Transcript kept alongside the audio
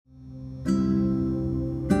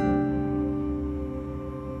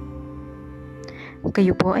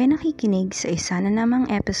Kayo po ay nakikinig sa isa na namang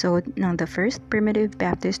episode ng The First Primitive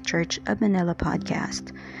Baptist Church of Manila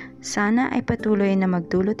podcast. Sana ay patuloy na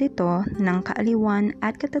magdulot ito ng kaaliwan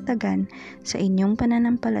at katatagan sa inyong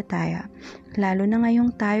pananampalataya, lalo na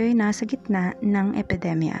ngayong tayo ay nasa gitna ng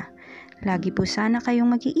epidemya. Lagi po sana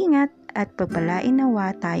kayong mag-iingat at pagpalain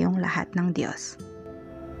nawa tayong lahat ng Diyos.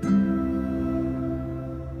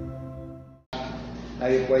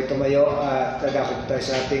 Tayo po ay tumayo at dadakop tayo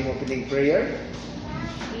sa ating opening prayer.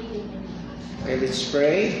 Okay, let's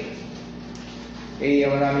pray.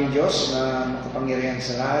 Iyawan namin Diyos na makapangyarihan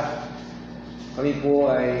sa lahat. Kami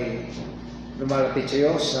po ay lumalapit sa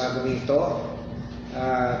iyo sa gabi ito.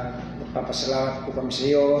 Magpapasalamat po kami sa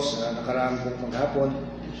iyo sa nakaraang pong maghapon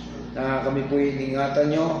na kami po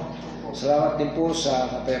iningatan nyo. Salamat din po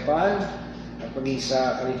sa kapayapaan at maging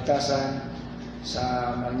sa kaligtasan,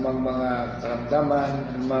 sa anumang mga karamdaman,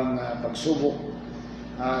 anumang pagsubok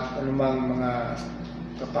at anumang mga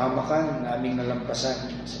kapahamakan na aming nalampasan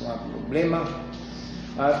sa mga problema.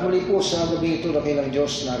 At muli po sa gabi ito, dakilang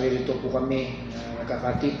Diyos, naririto po kami na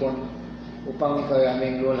nagkakatipon upang ikaw ay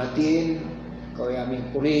aming luwalhatiin, ikaw ay aming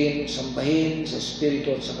purihin, sambahin sa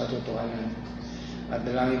Espiritu at sa katotohanan. At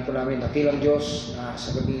dalangin po namin, dakilang Diyos, na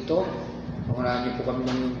sa gabi ito, pangunahan niyo po kami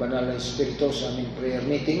ng banal na Espiritu sa aming prayer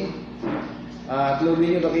meeting. At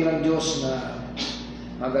loobin niyo, dakilang Diyos, na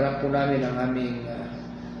maganap po namin ang aming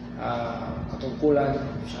katungkulan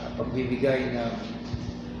sa pagbibigay ng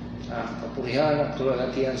kapurihan at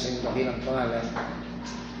tulalakihan sa iyong dakilang pangalan.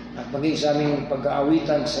 At maging sa aming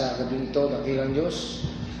pag-aawitan sa gabi ito, dakilang Diyos,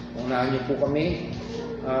 unahan niyo po kami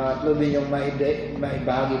at loobin niyong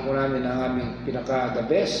maibahagi po namin ang aming pinaka-the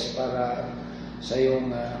best para sa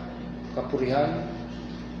iyong kapurihan.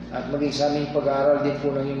 At maging sa aming pag-aaral din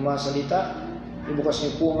po ng iyong mga salita, ibukas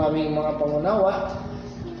niyo po ang aming mga pangunawa.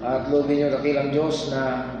 At loobin niyo, dakilang Diyos,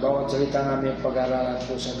 na bawat salita ng aming pag-aaralan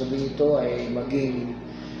po sa gabi ito ay maging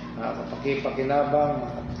kapakipakinabang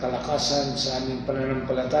at kalakasan sa aming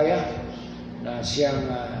pananampalataya na siyang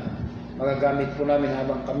magagamit po namin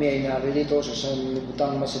habang kami ay naririto sa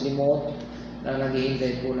sanlibutang masalimuot na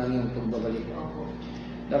naghihintay po ng iyong pagbabalik.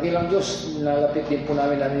 Dakilang Diyos, nalapit din po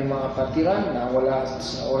namin ang aming mga kapatiran na wala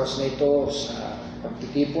sa oras na ito sa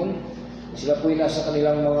pagtitipon. Sila po ay nasa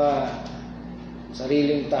kanilang mga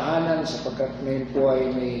sariling tahanan sapagkat ngayon po ay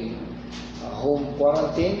may home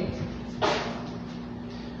quarantine.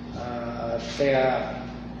 At kaya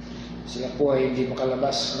sila po ay hindi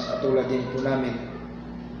makalabas na katulad din po namin.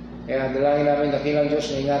 Kaya dalangin namin, dakilang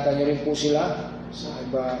Diyos, na ingatan niyo rin po sila sa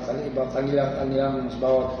kanilang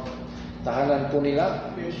bawat tahanan po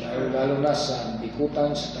nila, lalo na sa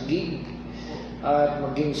Bikutan, sa Taguig, at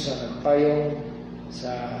maging sa Nagpayong,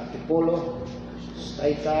 sa Tipolo, sa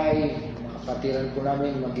Taytay, kapatiran po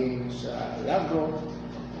namin maging sa Lagro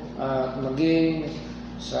at maging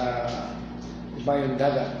sa Ibayong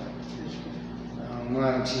Dagat, ang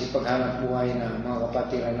mga nagsisipaghanap buhay na mga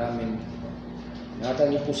kapatiran namin. Ingatan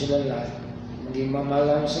niyo po sila lahat, maging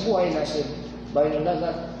mamahalan sa buhay na sa Ibayong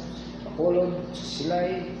Dagat, Bacolod, sa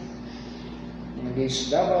Silay, maging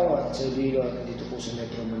sa Davao at sa Iloilo at dito po sa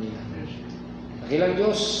Metro Manila. Dakilang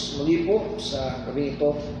Diyos, muli po sa gabi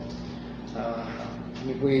ito,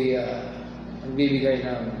 kami po'y nagbibigay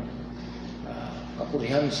ng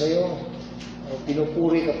kapurihan sa iyo.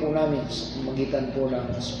 Pinupuri ka po namin sa magitan po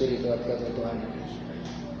ng Espiritu at katotohanan.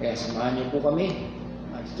 Kaya samahan niyo po kami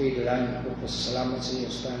at ito'y dalangin po sa salamat sa iyo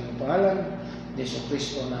sa tanging pangalan ni Yesu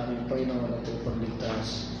Kristo na aming Panginoon at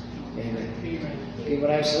pagligtas. Amen. Okay,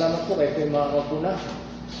 maraming salamat po kayo po yung mga kapuna.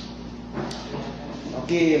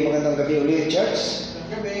 Okay, magandang gabi ulit, church.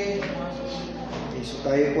 Magandang gabi. So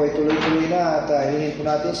tayo po ay tuloy-tuloy na at hilingin po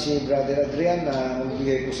natin si Brother Adrian na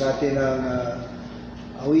magbigay po sa atin ng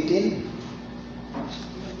awitin.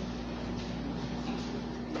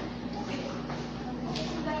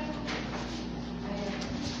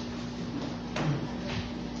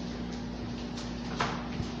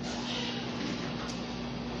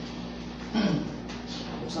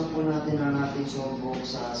 Buksan po natin ang ating songbook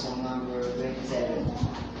sa song number 27.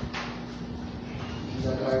 In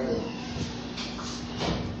the Garden.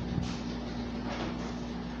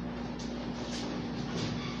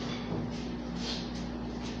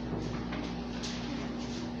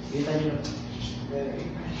 Kita nyo.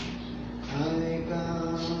 I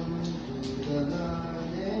come to the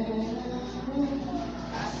garden.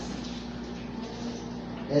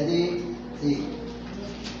 Ready? See.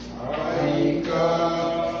 I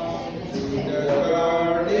come to the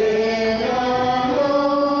garden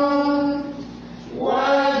alone,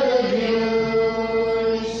 while the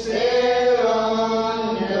dew sail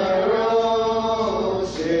on the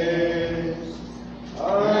roses,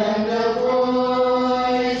 and the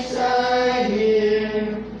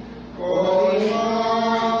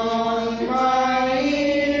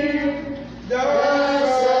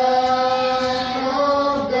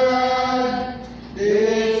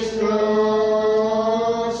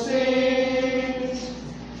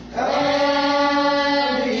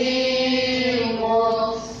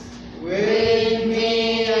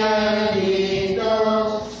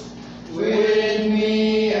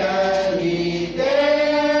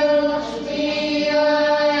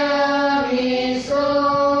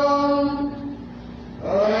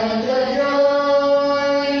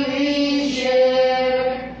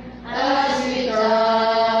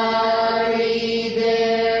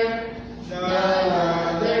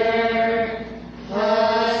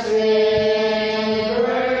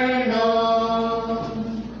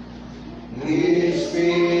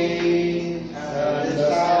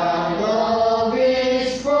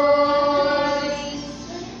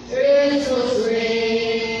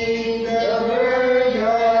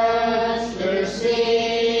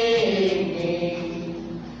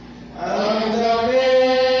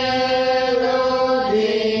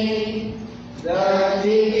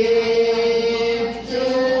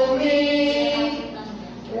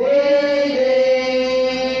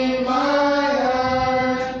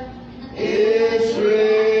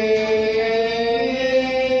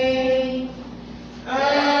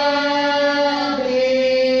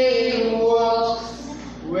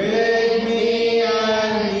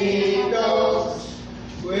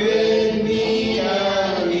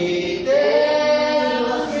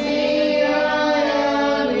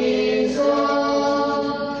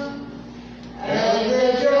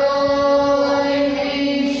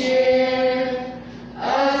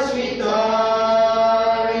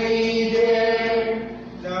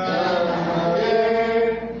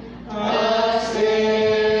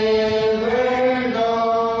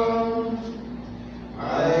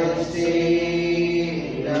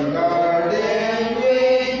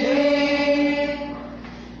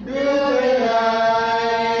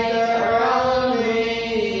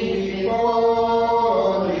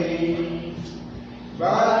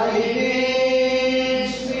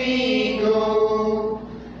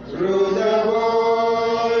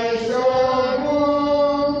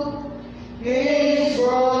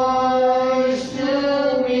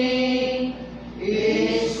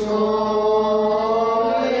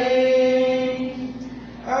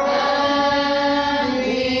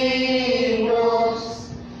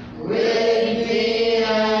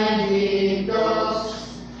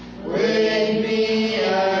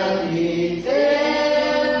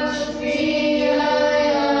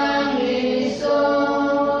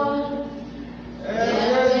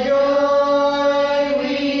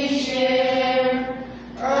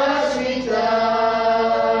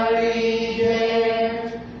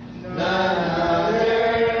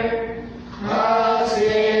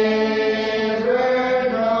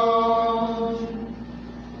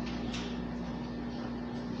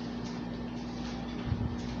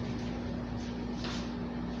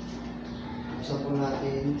Buksan po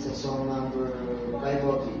natin sa song number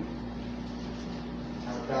 503.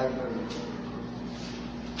 Ang Calvary.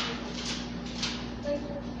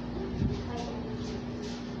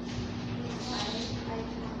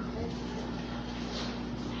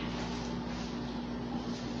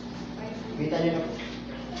 Kita niyo na po.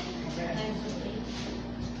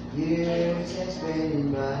 Years have spent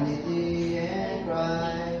in vanity and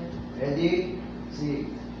pride. Ready?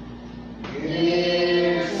 See.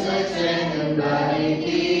 Years have spent in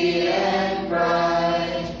vanity and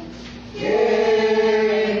pride,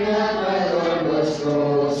 hearing that my Lord was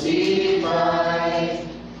crucified,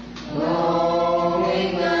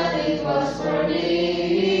 knowing that it was for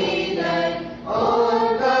me He died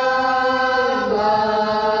on Calvary.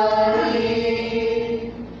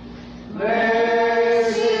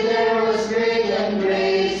 Mercy there was great and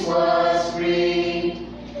grace was free.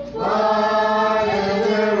 Pardon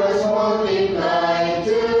there was multiplied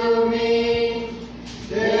to me.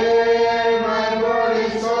 There my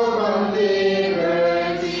burden soul found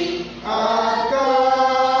liberty at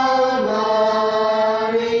Calvary.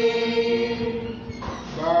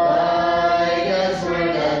 By God's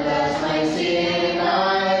word at last my sin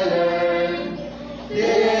I learned.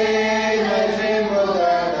 Then I trembled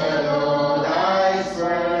at the Lord I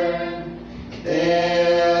spurned.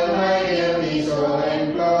 Till my guilty soul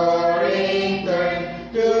imploring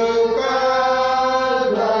turned to Calvary.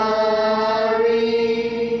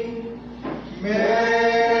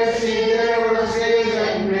 Mercy there was grace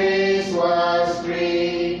and grace was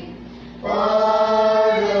free.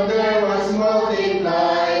 Pardon there was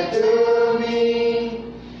multiplied to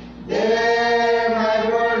me. There my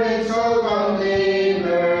burden soul found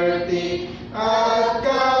liberty at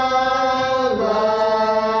Calvary.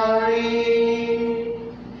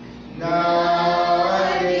 Now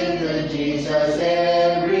I give to Jesus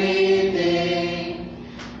everything.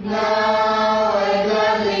 Now I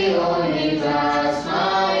gladly own Him as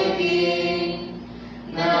my King.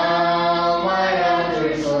 Now my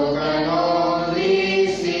raptured soul can only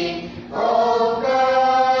sing of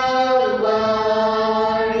Calvary.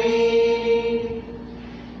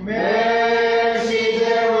 Mercy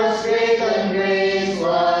there was great and grace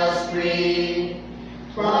was free.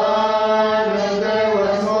 Pardon there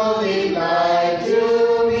was multiplied to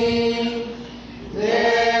me.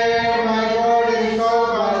 There my burden soul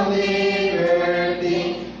found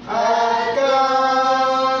liberty at Calvary.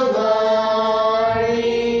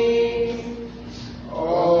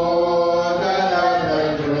 Oh, the love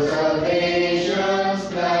that drew salvation's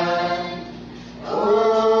plan.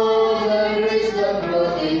 Oh, the grace that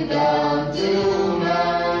brought it down to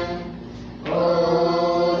man.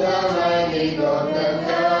 Oh, the mighty God that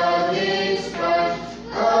God is part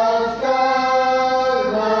of Calvary.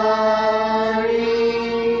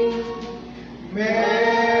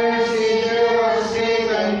 Mercy there was great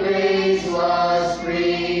and grace was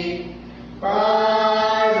free.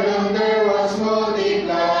 Pardon there was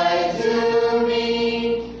multiplied to me.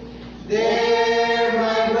 There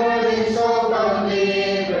my burden soul found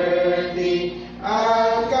liberty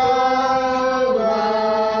at Calvary.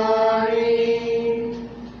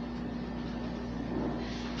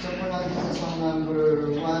 Buksan po natin sa song number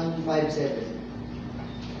 157.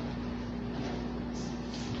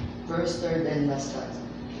 First, third, and last stanza.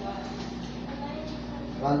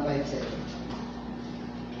 157.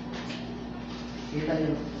 Kita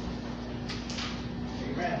niyo.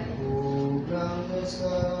 Who ground the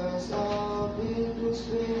stars up into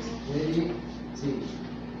space? Ready? See.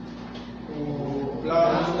 Who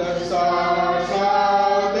plunged the stars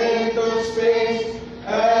out into space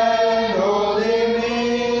and hold them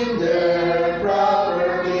in their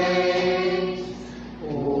proper place?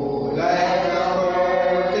 Who like a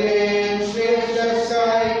curtain strips the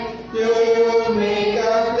sky to make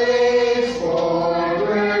a place for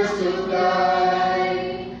birds to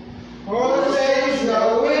fly? Who saves the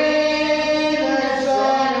wind and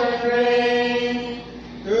sun and rain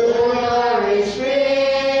to nourish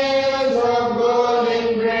fields of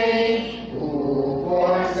golden grain? Who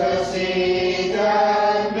forms the seed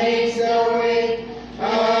that makes the way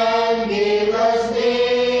and give us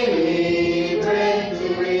daily bread to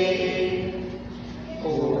eat?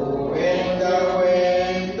 Who in the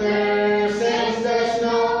winter sends the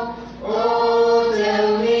snow? Oh,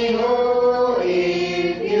 tell me who,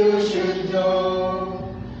 if you should know.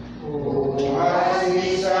 Who has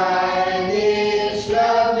designed each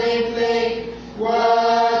lovely flake?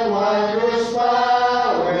 What wondrous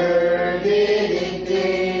power did it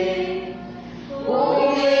take?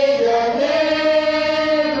 Who made the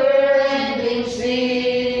never-ending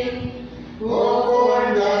sea? Who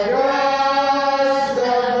formed the grass, the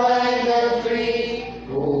vine, the tree?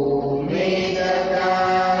 Who made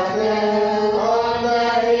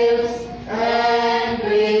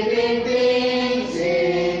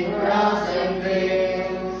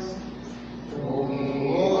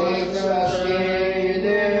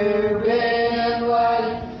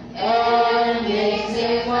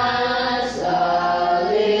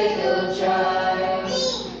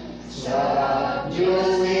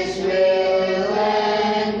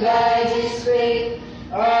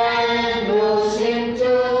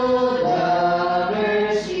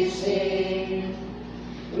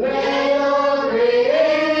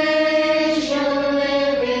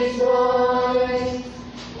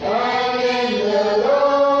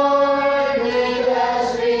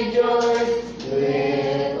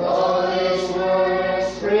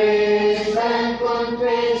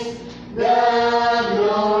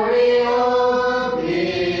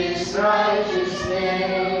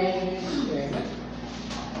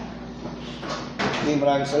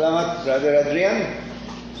Maraming salamat, Brother Adrian.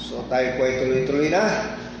 So tayo po ay tuloy-tuloy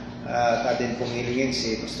na. At atin pong hilingin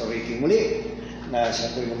si Pastor Ricky muli na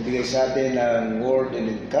siya po yung magbigay sa atin ng word and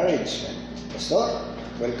encouragement. Pastor,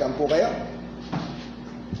 welcome po kayo.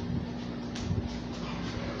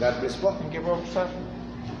 God bless po. Thank you po, Pastor.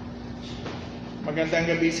 Magandang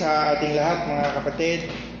gabi sa ating lahat, mga kapatid.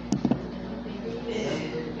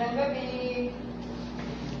 Magandang gabi.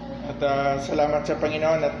 At salamat sa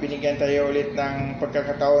Panginoon at binigyan tayo ulit ng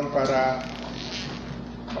pagkakataon para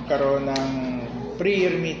magkaroon ng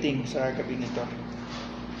prayer meeting sa gabi nito.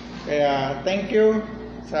 Kaya thank you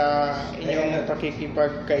sa inyong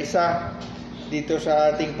pakikipagkaisa dito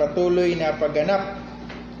sa ating patuloy na pagganap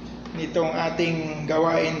nitong ating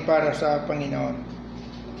gawain para sa Panginoon.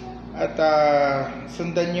 At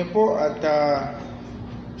sundan niyo po at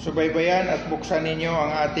subaybayan at buksan ninyo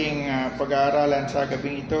ang ating pag-aaralan sa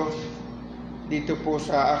gabing ito dito po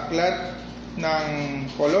sa aklat ng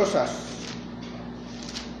Colosas.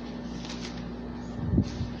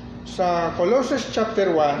 Sa Colosas chapter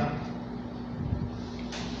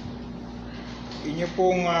 1, inyo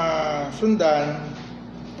pong sundan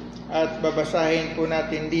at babasahin po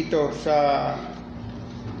natin dito sa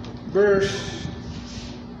verse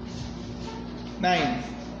 9.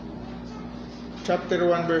 Chapter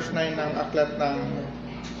 1 verse 9 ng aklat ng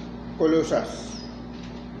Colosas.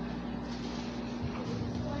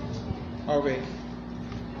 Okay.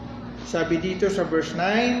 Sabi dito sa verse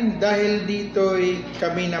 9, dahil dito'y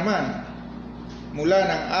kami naman, mula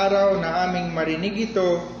ng araw na aming marinig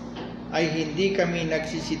ito, ay hindi kami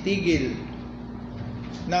nagsisitigil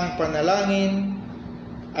ng panalangin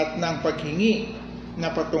at ng paghingi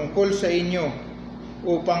na patungkol sa inyo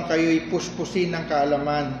upang kayo'y puspusin ng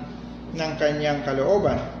kaalaman ng kanyang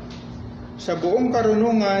kalooban sa buong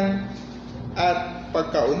karunungan at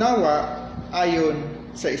pagkaunawa ayon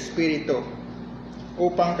sa Espiritu,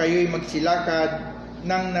 upang kayo'y magsilakad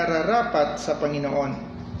ng nararapat sa Panginoon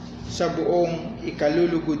sa buong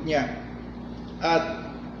ikalulugod niya at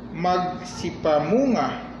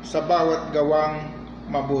magsipamunga sa bawat gawang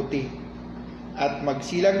mabuti at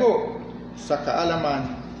magsilago sa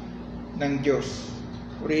kaalaman ng Diyos.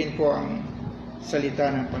 Purihin po ang salita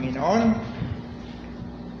ng Panginoon.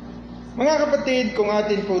 Mga kapatid, kung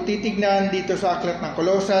atin po titignan dito sa aklat ng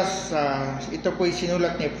Colosas, ito po ay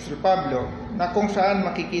sinulat ni Apostol Pablo, na kung saan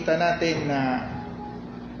makikita natin na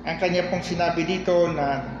ang kanya pong sinabi dito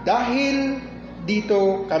na dahil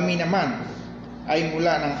dito kami naman ay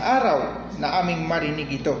mula ng araw na aming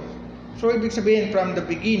marinig ito. So ibig sabihin from the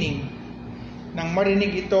beginning nang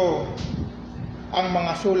marinig ito ang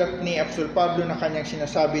mga sulat ni Apostol Pablo na kanyang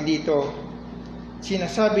sinasabi dito,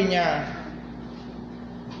 sinasabi niya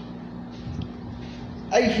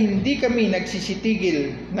ay hindi kami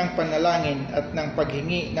nagsisitigil ng panalangin at ng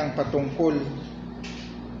paghingi ng patungkol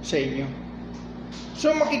sa inyo.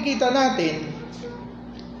 So makikita natin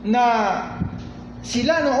na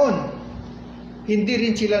sila noon hindi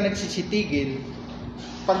rin sila nagsisitigil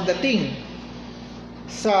pagdating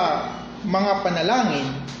sa mga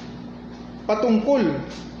panalangin patungkol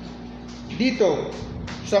dito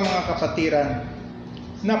sa mga kapatiran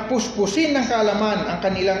na puspusin ng kaalaman ang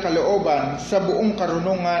kanilang kalooban sa buong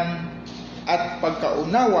karunungan at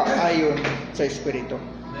pagkaunawa ayon sa Espiritu.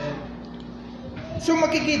 So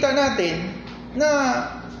makikita natin na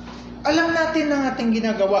alam natin ang ating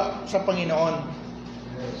ginagawa sa Panginoon.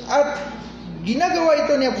 At ginagawa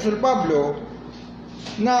ito ni Apostol Pablo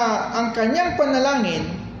na ang kanyang panalangin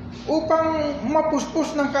upang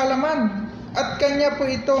mapuspos ng kaalaman. At kanya po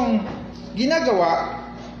itong ginagawa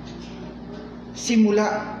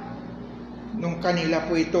simula nung kanila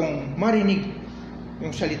po itong marinig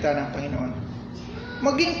yung salita ng Panginoon.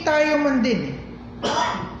 Maging tayo man din,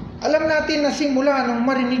 alam natin na simula nung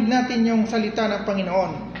marinig natin yung salita ng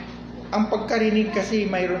Panginoon, ang pagkarinig kasi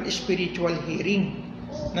mayroon spiritual hearing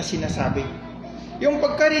na sinasabi. Yung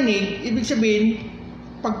pagkarinig, ibig sabihin,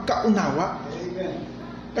 pagkaunawa.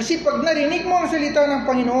 Kasi pag narinig mo ang salita ng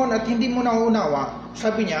Panginoon at hindi mo nauunawa,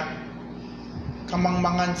 sabi niya,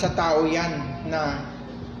 kamangmangan sa tao yan na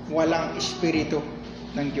walang espiritu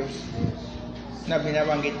ng Diyos. Na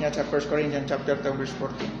binabanggit niya sa 1 Corinthians chapter 2 verse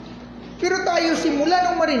 14. Pero tayo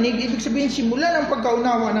simula ng marinig, ibig sabihin simula ng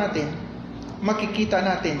pagkaunawa natin, makikita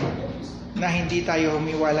natin na hindi tayo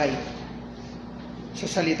humiwalay sa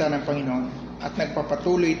salita ng Panginoon at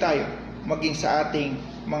nagpapatuloy tayo maging sa ating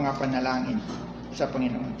mga panalangin sa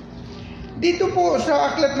Panginoon. Dito po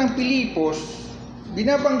sa aklat ng Pilipos,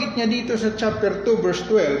 binabanggit niya dito sa chapter 2 verse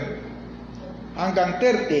 12 hanggang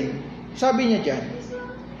 13, sabi niya diyan,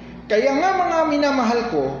 kaya nga mga minamahal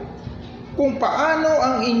ko, kung paano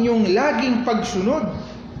ang inyong laging pagsunod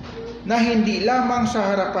na hindi lamang sa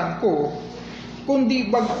harapan ko,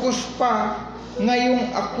 kundi bagkus pa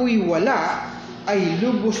ngayong ako'y wala, ay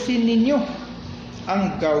lubusin ninyo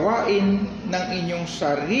ang gawain ng inyong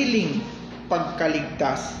sariling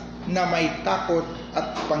pagkaligtas na may takot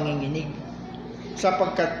at panginginig.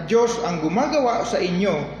 Sapagkat Diyos ang gumagawa sa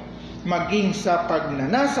inyo, maging sa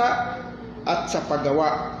pagnanasa at sa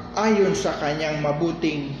paggawa ayon sa kanyang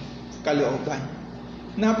mabuting kalooban.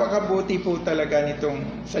 Napakabuti po talaga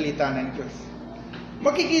nitong salita ng Diyos.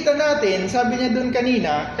 Makikita natin, sabi niya doon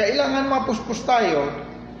kanina, kailangan mapuspos tayo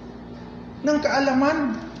ng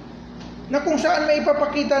kaalaman na kung saan may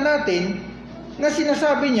ipapakita natin na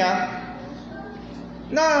sinasabi niya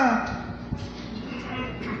na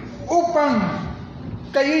upang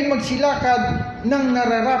kayo'y magsilakad ng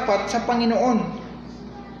nararapat sa Panginoon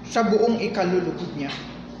sa buong ikalulugod niya.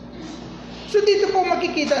 So dito po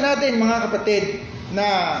makikita natin, mga kapatid, na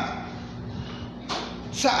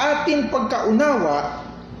sa ating pagkaunawa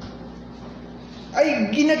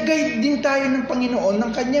ay ginagayad din tayo ng Panginoon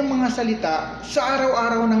ng kanyang mga salita sa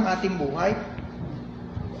araw-araw ng ating buhay.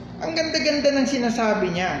 Ang ganda-ganda ng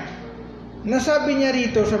sinasabi niya. Nasabi niya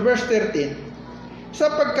rito sa verse 13,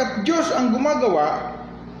 sapagkat Diyos ang gumagawa,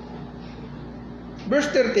 verse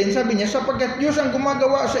 13, sabi niya, sapagkat Diyos ang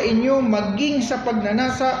gumagawa sa inyo maging sa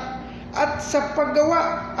pagnanasa at sa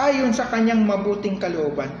paggawa ayon sa kanyang mabuting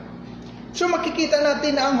kalooban. So makikita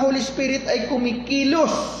natin na ang Holy Spirit ay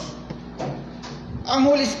kumikilos. Ang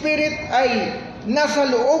Holy Spirit ay nasa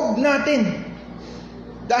loob natin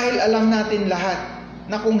dahil alam natin lahat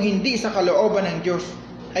na kung hindi sa kalooban ng Diyos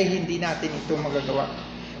ay hindi natin ito magagawa.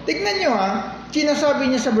 Tignan nyo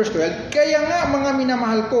sinasabi niya sa verse 12, kaya nga mga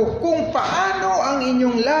minamahal ko, kung paano ang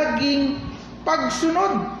inyong laging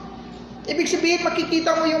pagsunod. Ibig sabihin,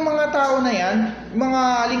 makikita mo yung mga tao na yan, mga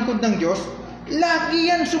lingkod ng Diyos, lagi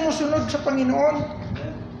yan sumusunod sa Panginoon.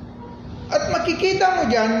 At makikita mo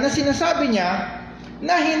dyan na sinasabi niya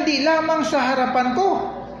na hindi lamang sa harapan ko.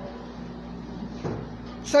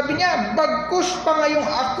 Sabi niya, bagkus pa ngayong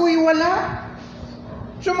ako'y wala.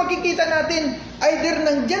 So makikita natin, either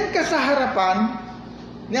nandyan ka sa harapan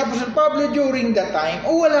ni Apostol Pablo during that time,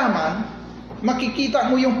 o wala man, makikita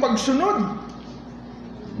mo yung pagsunod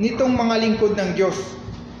nitong mga lingkod ng Diyos.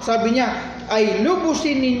 Sabi niya, ay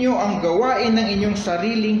lubusin ninyo ang gawain ng inyong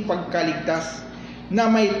sariling pagkaligtas na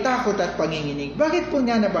may takot at panginginig. Bakit po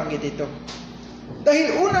niya nabanggit ito?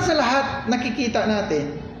 Dahil una sa lahat, nakikita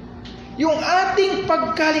natin, yung ating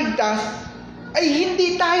pagkaligtas ay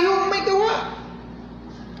hindi tayo may gawa.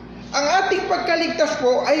 Ang ating pagkaligtas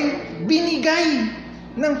po ay binigay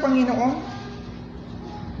ng Panginoon.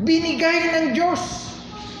 Binigay ng Diyos.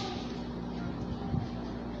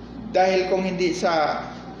 Dahil kung hindi sa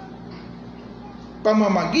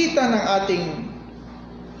pamamagitan ng ating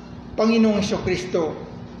Panginoong Jesucristo,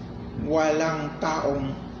 walang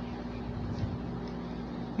taong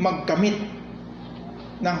magkamit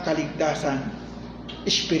ng kaligtasan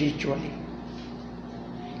spiritually.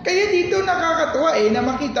 Kaya dito nakakatuwa na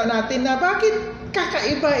makita natin na bakit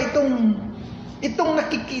kakaiba itong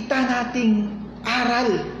nakikita nating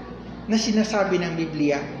aral na sinasabi ng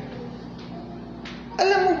Biblia.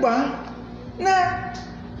 Alam mo ba na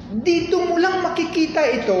dito mo lang makikita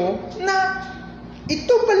ito na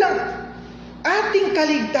ito palang ating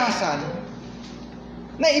kaligtasan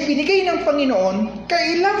na ibinigay ng Panginoon,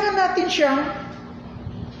 kailangan natin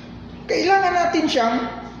siyang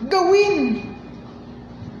gawin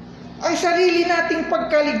ang sarili nating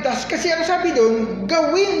pagkaligtas. Kasi ang sabi doon,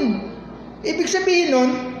 gawin. Ibig sabihin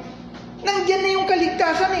nun, nandiyan na yung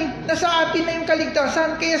kaligtasan nasa atin na yung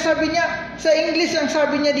kaligtasan. Kaya sabi niya, sa English ang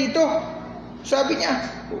sabi niya dito, sabi niya,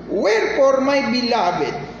 wherefore my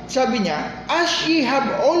beloved, sabi niya, as ye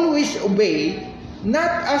have always obeyed, not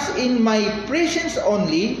as in my presence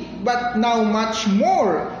only, but now much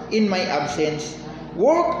more in my absence,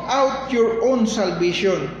 work out your own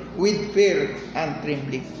salvation with fear and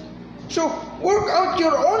trembling. So, work out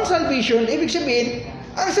your own salvation, ibig sabihin,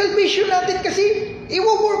 ang salvation natin kasi,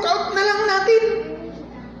 i-work out na lang natin.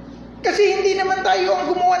 Kasi hindi naman tayo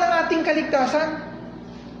ang gumawa ng ating kaligtasan.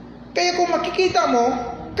 Kaya kung makikita mo,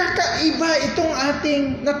 kakaiba itong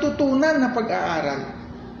ating natutunan na pag-aaral.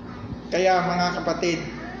 Kaya mga kapatid,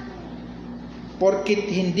 porkit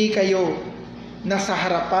hindi kayo nasa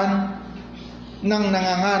harapan ng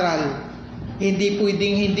nangangaral, hindi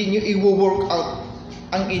pwedeng hindi nyo i-work out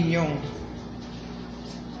ang inyong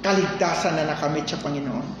kaligtasan na nakamit sa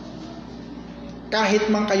Panginoon.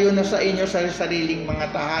 Kahit man kayo na sa inyo sa sariling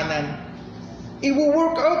mga tahanan,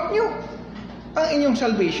 i-work out nyo ang inyong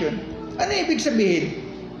salvation. Ano ibig sabihin?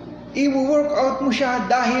 I-work out mo siya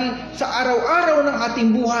dahil sa araw-araw ng ating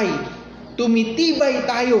buhay, tumitibay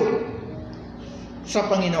tayo sa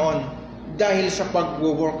Panginoon dahil sa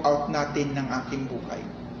pag-workout natin ng ating buhay.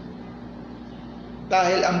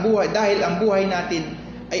 Dahil ang buhay natin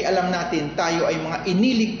ay alam natin tayo ay mga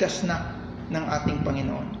iniligtas na ng ating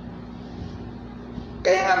Panginoon.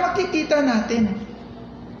 Kaya nga makikita natin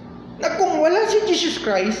na kung wala si Jesus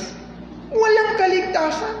Christ, walang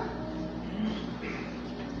kaligtasan.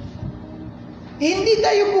 Hindi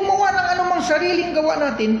tayo gumawa ng anumang sariling gawa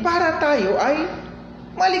natin para tayo ay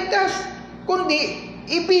maligtas, kundi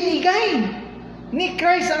ibinigay ni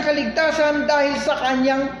Christ ang kaligtasan dahil sa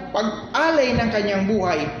kanyang pag-alay ng kanyang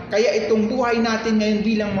buhay. Kaya itong buhay natin ngayon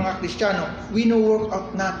bilang mga Kristiyano, wino-work out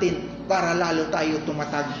natin para lalo tayo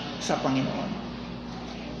tumatag sa Panginoon.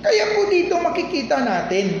 Kaya po dito makikita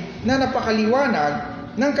natin na napakaliwanag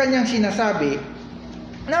ng kanyang sinasabi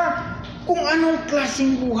na kung anong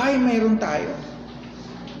klaseng buhay mayroon tayo.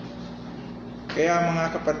 Kaya mga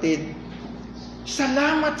kapatid,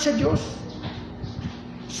 salamat sa Diyos.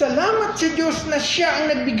 Salamat sa Diyos na siya ang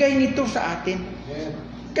nagbigay nito sa atin.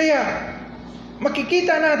 Kaya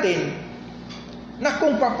makikita natin na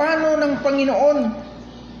kung paano ng Panginoon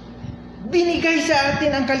binigay sa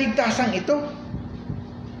atin ang kaligtasang ito.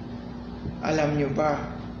 Alam nyo ba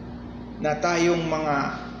na tayong mga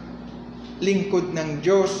lingkod ng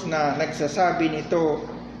Diyos na nagsasabi nito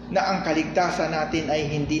na ang kaligtasan natin ay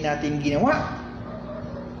hindi natin ginawa?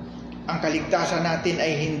 Ang kaligtasan natin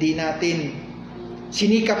ay hindi natin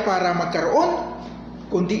sinikap para magkaroon,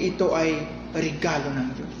 kundi ito ay regalo ng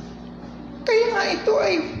Diyos. Kaya nga ito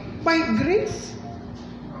ay by grace.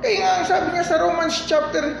 Kaya nga ang sabi niya sa Romans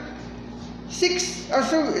chapter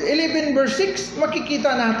 11 verse 6,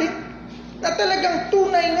 makikita natin na talagang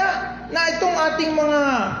tunay nga na itong ating mga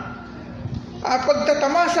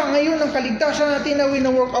pagtatamasa ngayon ng kaligtasan natin na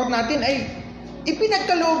wino-work out natin ay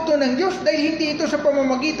ipinagkaloob to ng Diyos dahil hindi ito sa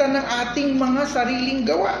pamamagitan ng ating mga sariling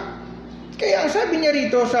gawa. Kaya ang sabi niya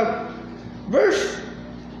rito sa verse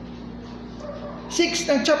 6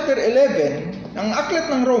 ng chapter 11 ng aklat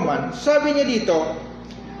ng Roman, sabi niya dito,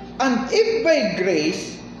 and if by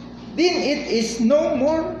grace, then it is no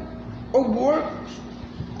more of works.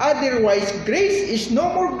 Otherwise, grace is no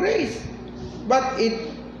more grace. But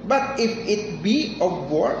if it be of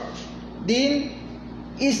works, then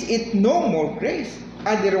is it no more grace.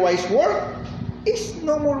 Otherwise, work is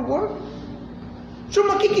no more work. So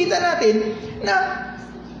makikita natin na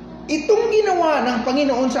itong ginawa ng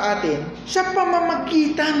Panginoon sa atin sa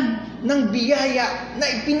pamamagitan ng biyaya na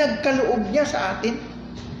ipinagkaloob niya sa atin.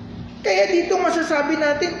 Kaya dito masasabi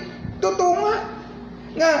natin, totoo nga,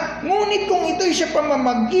 ngunit kung ito'y sa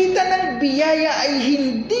pamamagitan ng biyaya ay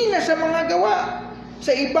hindi na sa mga gawa.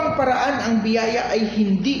 Sa ibang paraan, ang biyaya ay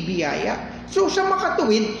hindi biyaya. So sa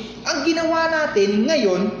makatuwid, ang ginawa natin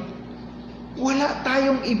ngayon, wala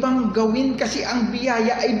tayong ibang gawin kasi ang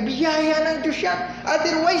biyaya ay biyaya ng Diyos yan.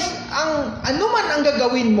 Otherwise, ang anuman ang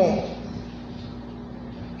gagawin mo,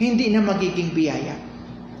 hindi na magiging biyaya.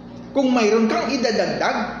 Kung mayroon kang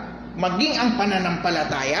idadagdag, maging ang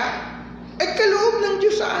pananampalataya, ay kaloob ng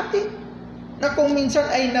Diyos sa atin. Na kung minsan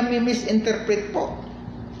ay nami-misinterpret po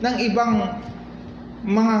ng ibang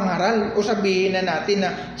mga ngaral o sabihin na natin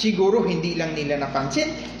na siguro hindi lang nila napansin,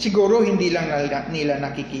 siguro hindi lang nila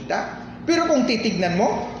nakikita. Pero kung titignan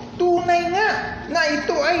mo, tunay nga na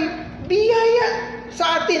ito ay biyaya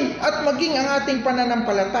sa atin at maging ang ating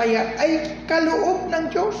pananampalataya ay kaloob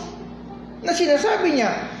ng Diyos. Na sinasabi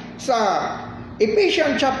niya sa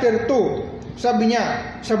Ephesians chapter 2, sabi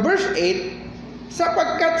niya sa verse 8,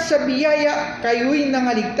 sapagkat sa biyaya kayo'y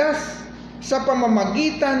nangaligtas sa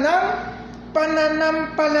pamamagitan ng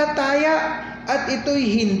pananampalataya at ito'y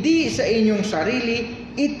hindi sa inyong sarili,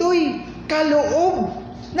 ito'y kaloob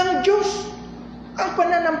ng Diyos. Ang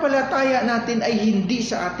pananampalataya natin ay hindi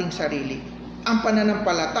sa ating sarili. Ang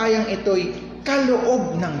pananampalatayang ito'y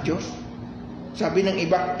kaloob ng Diyos. Sabi ng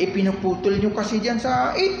iba, pinuputol nyo kasi dyan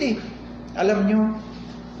sa 8. Alam nyo,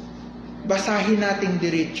 basahin nating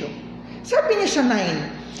diretso. Sabi niya sa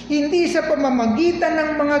 9, hindi sa pamamagitan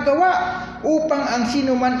ng mga gawa upang ang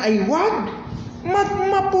sinuman ay wag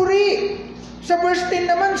magmapuri. Sa verse 10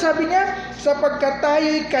 naman sabi niya, sapagkat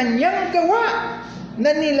tayo'y kanyang gawa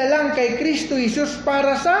na nilalang kay Kristo Jesus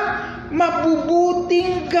para sa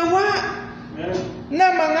mabubuting gawa na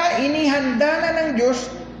mga inihanda na ng Diyos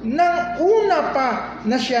nang una pa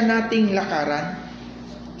na siya nating lakaran.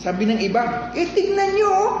 Sabi ng iba, tignan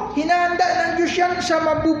nyo, hinahanda ng Diyos yan sa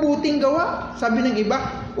mabubuting gawa. Sabi ng iba,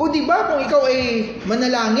 di ba kung ikaw ay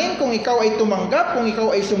manalangin, kung ikaw ay tumanggap, kung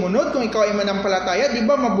ikaw ay sumunod, kung ikaw ay manampalataya, di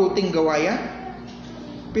ba mabuting gawa yan?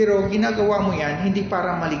 Pero ginagawa mo yan hindi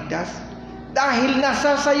para maligtas. Dahil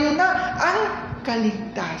nasa sayo na ang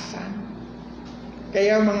kaligtasan.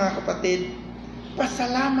 Kaya mga kapatid,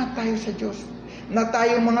 Pasalamat tayo sa Diyos na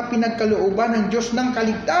tayong mga pinagkalooban ng Diyos ng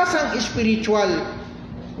kaligtasang spiritual.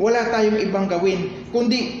 Wala tayong ibang gawin,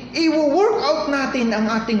 kundi i-work out natin ang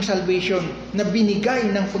ating salvation na binigay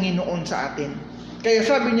ng Panginoon sa atin. Kaya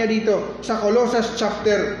sabi niya dito sa Colossus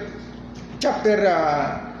chapter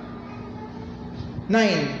 9,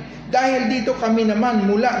 dahil dito kami naman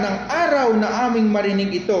mula ng araw na aming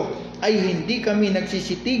marinig ito, ay hindi kami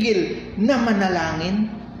nagsisitigil na manalangin.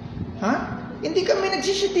 Hindi kami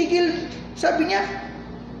nagsisitigil, sabi niya,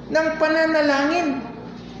 ng pananalangin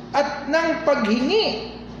at ng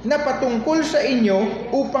paghingi na patungkol sa inyo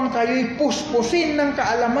upang kayo'y puspusin ng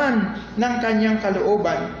kaalaman ng kanyang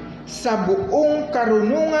kalooban sa buong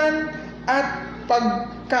karunungan at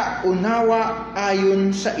pagkaunawa ayon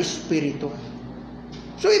sa Espiritu.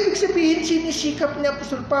 So, ibig sabihin, sinisikap ni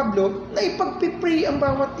Apostol Pablo na ipagpipray ang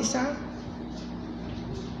bawat isa.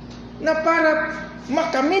 Na para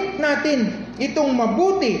makamit natin itong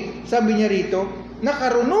mabuti, sabi niya rito, na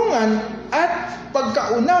karunungan at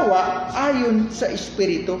pagkaunawa ayon sa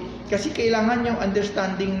Espiritu. Kasi kailangan yung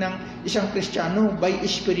understanding ng isang Kristiyano by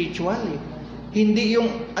spiritual. Hindi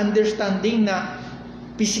yung understanding na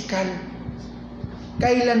physical.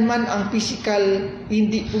 Kailanman ang physical,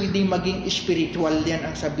 hindi pwedeng maging spiritual. Yan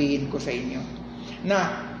ang sabihin ko sa inyo. Na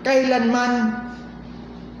kailanman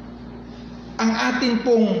ang atin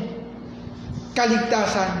pong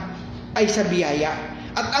kaligtasan ay sa biyaya.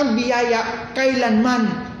 At ang biyaya, kailanman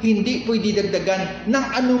hindi pwede dagdagan ng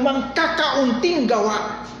anumang kakaunting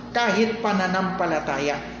gawa kahit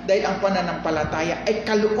pananampalataya. Dahil ang pananampalataya ay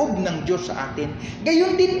kaloob ng Diyos sa atin.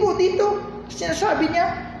 Gayon din po dito, sinasabi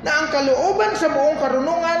niya na ang kalooban sa buong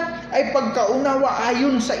karunungan ay pagkaunawa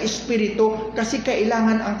ayon sa Espiritu, kasi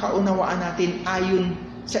kailangan ang kaunawaan natin ayon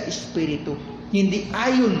sa Espiritu, hindi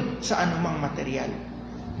ayon sa anumang material.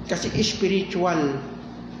 Kasi spiritual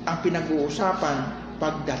ang pinag-uusapan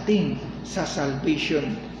pagdating sa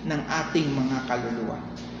salvation ng ating mga kaluluwa.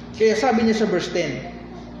 Kaya sabi niya sa verse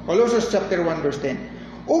 10, Colossus chapter 1 verse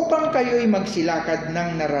 10, upang kayo'y magsilakad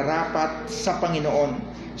ng nararapat sa Panginoon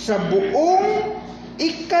sa buong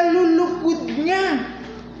ikalulugod niya.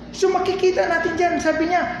 So makikita natin dyan, sabi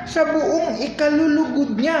niya, sa buong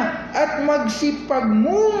ikalulugod niya at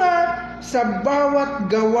magsipagmunga sa bawat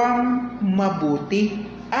gawang mabuti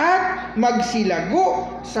at magsilago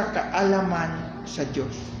sa kaalaman sa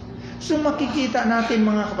Diyos. So makikita natin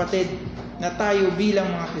mga kapatid na tayo bilang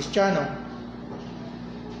mga Kristiyano,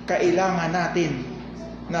 kailangan natin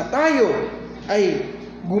na tayo ay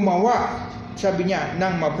gumawa, sabi niya,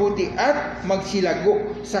 ng mabuti at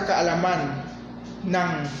magsilago sa kaalaman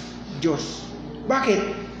ng Diyos. Bakit?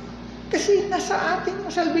 Kasi nasa atin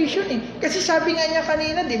yung salvation eh. Kasi sabi nga niya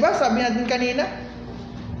kanina, di ba? Sabi natin kanina,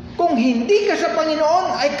 kung hindi ka sa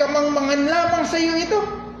Panginoon, ay kamangmangan lamang sa iyo ito.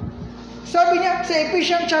 Sabi niya sa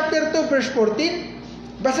Ephesians chapter 2 verse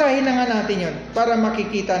 14, basahin na nga natin yun para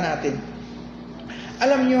makikita natin.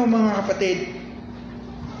 Alam niyo mga kapatid,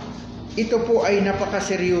 ito po ay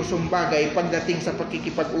napakaseryosong bagay pagdating sa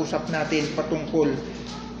pakikipag-usap natin patungkol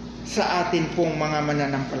sa atin pong mga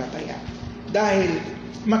mananampalataya. Dahil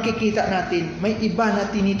makikita natin may iba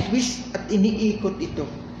na tinitwist at iniikot ito.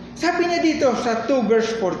 Sabi niya dito sa 2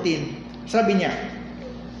 verse 14, sabi niya,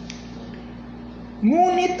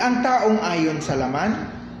 ngunit ang taong ayon sa laman,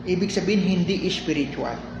 ibig sabihin hindi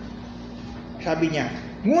spiritual. Sabi niya,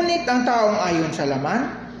 ngunit ang taong ayon sa laman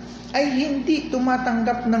ay hindi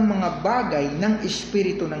tumatanggap ng mga bagay ng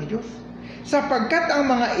Espiritu ng Diyos, sapagkat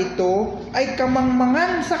ang mga ito ay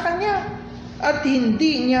kamangmangan sa Kanya at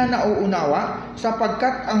hindi niya nauunawa,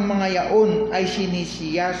 sapagkat ang mga yaon ay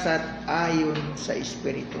sinisiyasat ayon sa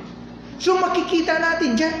Espiritu. So makikita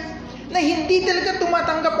natin dyan na hindi talaga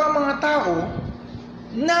tumatanggap ang mga tao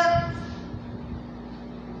na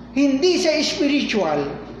hindi sa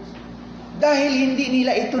spiritual dahil hindi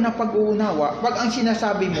nila ito na pag-uunawa pag ang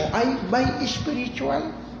sinasabi mo ay by spiritual.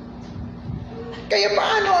 Kaya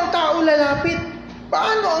paano ang tao lalapit?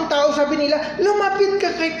 Paano ang tao sabi nila, lumapit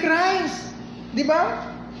ka kay Christ? Di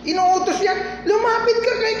ba? Inuutos yan, lumapit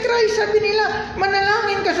ka kay Christ, sabi nila,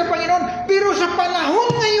 manalangin ka sa Panginoon. Pero sa panahon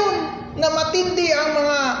ngayon na matindi ang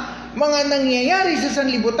mga nangyayari sa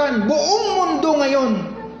sanlibutan, buong mundo ngayon,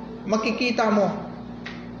 makikita mo,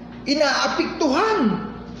 inaapektuhan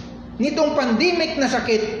nitong pandemic na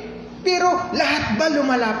sakit. Pero lahat ba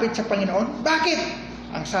lumalapit sa Panginoon? Bakit?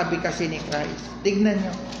 Ang sabi kasi ni Christ, tignan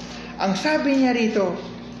nyo, ang sabi niya rito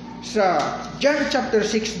sa John chapter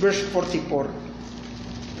 6 verse 44,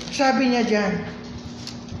 sabi niya dyan,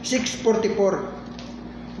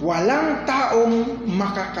 6:44, walang taong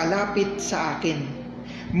makakalapit sa akin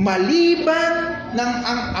maliban ng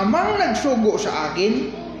ang amang nagsugo sa akin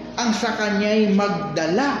ang sa kanya'y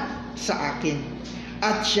magdala sa akin,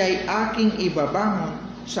 at siya'y aking ibabangon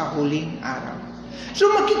sa huling araw. So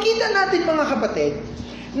makikita natin mga kapatid,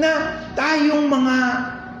 na tayong mga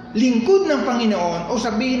lingkod ng Panginoon, o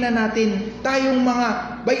sabihin na natin, tayong mga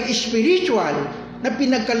by spiritual na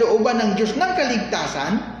pinagkalooban ng Diyos ng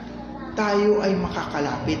kaligtasan, tayo ay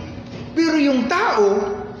makakalapit. Pero yung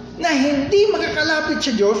tao na hindi makakalapit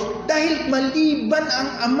sa Diyos dahil maliban ang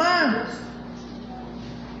Ama.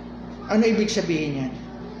 Ano ibig sabihin yan?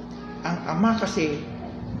 Ang Ama kasi,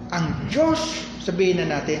 ang Diyos, sabihin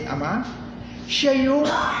na natin, Ama, siya yung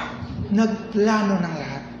nagplano ng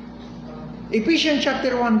lahat. Ephesians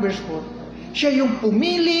chapter 1 verse 4, siya yung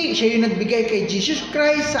pumili, siya yung nagbigay kay Jesus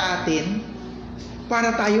Christ sa atin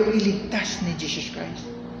para tayo iligtas ni Jesus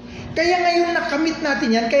Christ. Kaya ngayon nakamit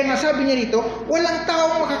natin yan, kaya nga sabi niya rito, walang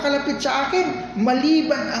taong makakalapit sa akin,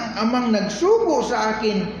 maliban ang Amang nagsugo sa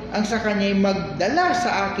akin, ang sa kanya'y magdala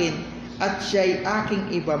sa akin, at siya'y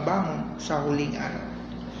aking ibabangon sa huling araw.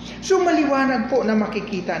 So maliwanag po na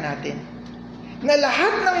makikita natin, na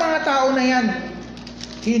lahat ng mga tao na yan,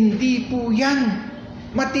 hindi po yan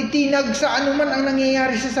matitinag sa anuman ang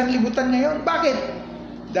nangyayari sa sanlibutan ngayon. Bakit?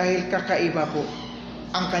 Dahil kakaiba po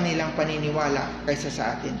ang kanilang paniniwala kaysa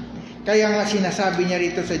sa atin. Kaya nga sinasabi niya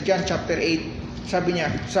rito sa John chapter 8, sabi niya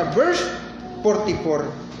sa verse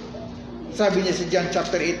 44, sabi niya sa John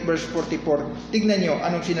chapter 8 verse 44, tignan niyo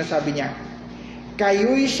anong sinasabi niya.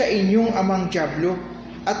 Kayo'y sa inyong amang dyablo,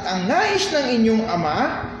 at ang nais ng inyong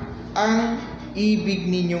ama ang ibig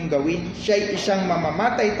ninyong gawin. Siya'y isang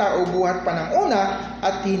mamamatay tao buhat pa ng una,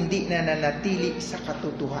 at hindi nananatili sa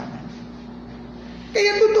katotohanan.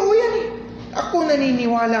 Kaya totoo yan eh. Ako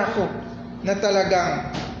naniniwala ko na talagang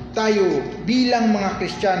tayo bilang mga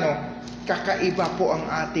Kristiyano, kakaiba po ang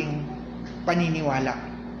ating paniniwala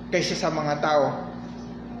kaysa sa mga tao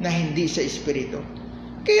na hindi sa Espiritu.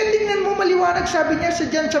 Kaya tingnan mo maliwanag, sabi niya sa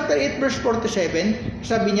John chapter 8 verse 47,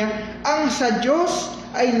 sabi niya, ang sa Diyos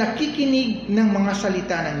ay nakikinig ng mga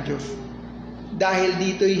salita ng Diyos. Dahil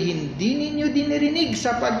dito'y hindi ninyo dinirinig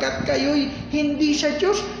sapagkat kayo'y hindi sa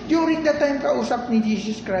Diyos. During the time kausap ni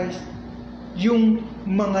Jesus Christ, yung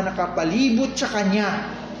mga nakapalibot sa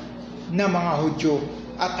Kanya na mga Hudyo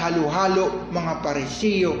at halo-halo mga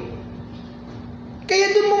Parisiyo.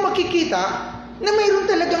 Kaya doon mo makikita na mayroon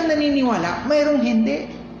talagang naniniwala, mayroong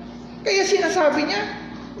hindi. Kaya sinasabi niya,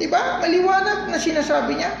 di ba? Maliwanag na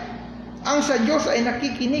sinasabi niya, ang sa Diyos ay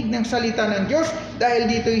nakikinig ng salita ng Diyos,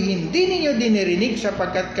 dahil dito'y hindi ninyo dinirinig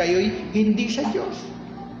sapagkat kayo'y hindi sa Diyos.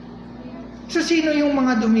 So sino yung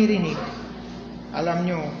mga dumirinig? Alam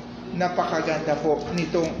nyo, napakaganda po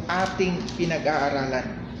nitong ating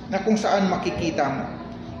pinag-aaralan, na kung saan makikita mo.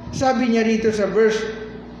 Sabi niya rito sa verse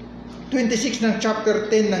 26 ng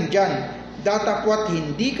chapter 10 ng John, datapwat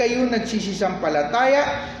hindi kayo nagsisisampalataya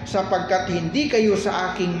sapagkat hindi kayo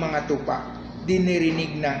sa aking mga tupa.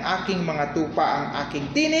 Dinirinig ng aking mga tupa ang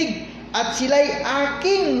aking tinig, at sila'y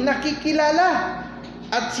aking nakikilala,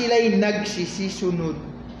 at sila'y nagsisisunod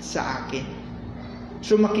sa akin.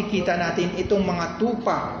 So makikita natin itong mga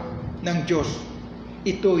tupa ng Diyos,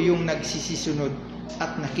 ito yung nagsisisunod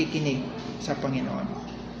at nakikinig sa Panginoon.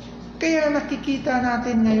 Kaya nakikita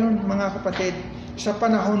natin ngayon mga kapatid, sa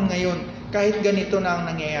panahon ngayon, kahit ganito na ang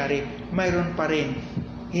nangyayari, mayroon pa rin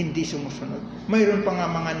hindi sumusunod. Mayroon pa nga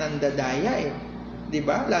mga nandadaya eh. 'Di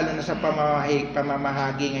ba? Lalo na sa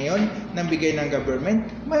pamamahagi ngayon ng bigay ng government,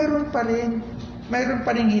 mayroon pa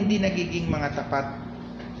rin hindi nagiging mga tapat.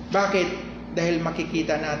 Bakit? Dahil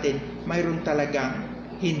makikita natin, mayroon talagang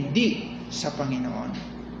hindi sa Panginoon.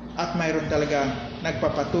 At mayroon talagang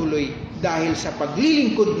nagpapatuloy dahil sa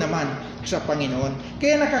paglilingkod naman sa Panginoon.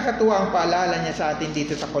 Kaya nakakatuwa ang paalala niya sa atin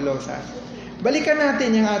dito sa Colosas. Balikan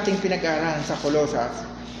natin yung ating pinag-aaralan sa Colosas,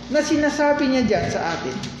 na sinasabi niya dyan sa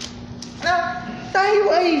atin na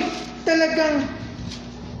tayo ay talagang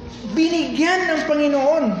binigyan ng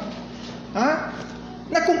Panginoon,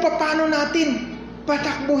 na kung paano natin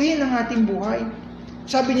patakbuhin ang ating buhay.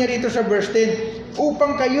 Sabi niya rito sa verse 10,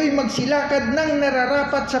 upang kayo'y magsilakad ng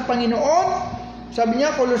nararapat sa Panginoon. Sabi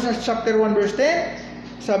niya, Colossians chapter 1 verse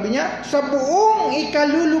 10, sabi niya, sa buong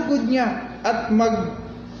ikalulugod niya, at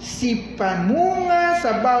magsipamunga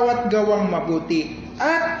sa bawat gawang mabuti,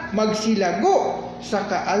 at magsilago sa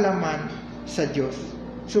kaalaman sa Diyos.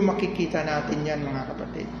 So makikita natin yan mga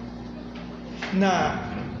kapatid, na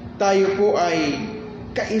tayo po ay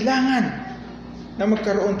kailangan na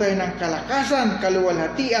magkaroon tayo ng kalakasan,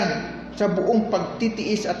 kaluwalhatian sa buong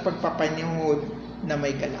pagtitiis at pagpapanuhod na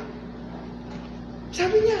may galak.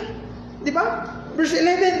 Sabi niya, di ba? Verse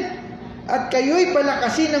 11, at kayo'y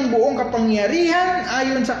palakasin ng buong kapangyarihan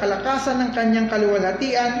ayon sa kalakasan ng kanyang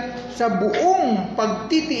kaluwalhatian sa buong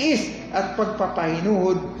pagtitiis at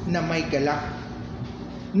pagpapahinuhod na may galak,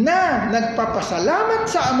 na nagpapasalamat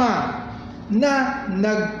sa Ama na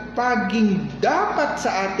nagpaging dapat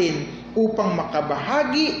sa atin upang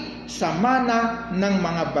makabahagi sa mana ng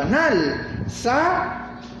mga banal sa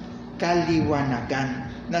kaliwanagan,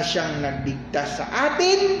 na siyang nagligtas sa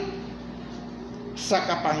atin sa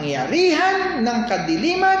kapangyarihan ng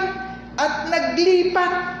kadiliman at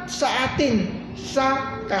naglipat sa atin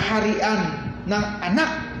sa kaharian ng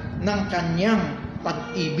anak ng kanyang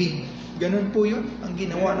pag-ibig. Ganun po yun ang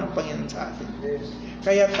ginawa ng Panginoon sa atin.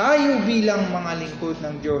 Kaya tayo bilang mga lingkod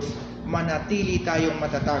ng Diyos, manatili tayong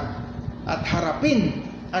matatag at harapin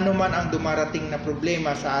anuman ang dumarating na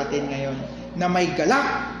problema sa atin ngayon na may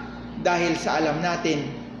galak, dahil sa alam natin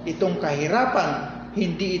itong kahirapan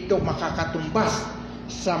hindi ito makakatumbas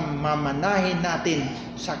sa mamanahin natin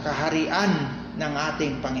sa kaharian ng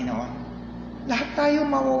ating Panginoon. Lahat tayo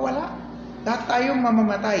mawawala, lahat tayo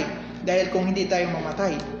mamamatay, dahil kung hindi tayo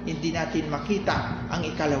mamatay, hindi natin makita ang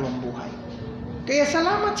ikalawang buhay. Kaya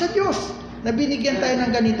salamat sa Diyos na binigyan tayo ng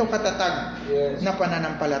ganito katatag na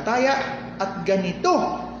pananampalataya at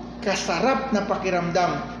ganito kasarap na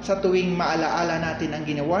pakiramdam sa tuwing maalaala natin ang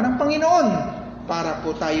ginawa ng Panginoon para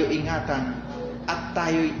po tayo ingatan at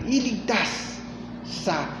tayo'y iligtas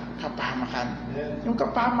sa kapahamakan. Yung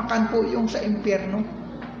kapahamakan po yung sa impyerno.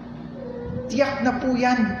 Tiyak na po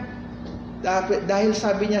yan. Dahil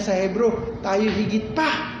sabi niya sa Hebro, tayo higit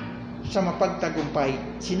pa sa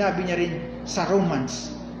mapagtagumpay. Sinabi niya rin sa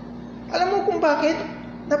Romans. Alam mo kung bakit?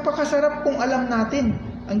 Napakasarap kung alam natin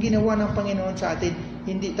ang ginawa ng Panginoon sa atin.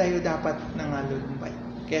 Hindi tayo dapat nangalumpay.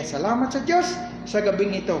 Kaya salamat sa Diyos sa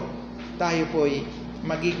gabing ito. Tayo po'y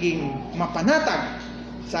magiging mapanatag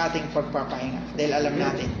sa ating pagpapahinga. Dahil alam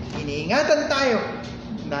natin, iniingatan tayo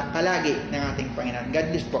na palagi ng ating Panginoon. God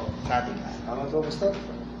bless po sa ating lahat. Tama po, Pastor.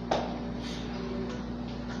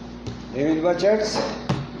 Amen ba, Church?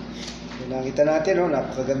 Nakita natin,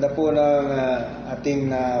 napakaganda po ng ating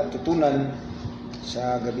natutunan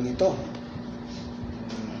sa gabing ito.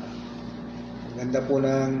 Ganda po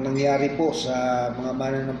ng nangyari po sa mga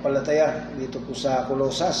mananampalataya dito po sa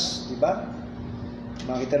Colosas, di ba?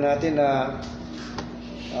 Makita natin na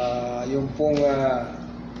yung pong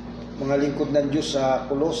mga lingkod ng Diyos sa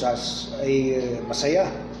Colosas ay masaya.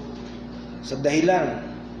 Sa dahilan,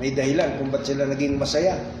 may dahilan kung ba't sila naging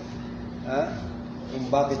masaya. Kung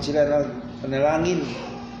bakit sila nagpanalangin.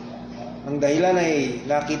 Ang dahilan ay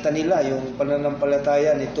nakita nila yung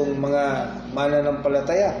pananampalataya nitong mga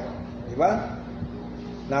mananampalataya. Di ba?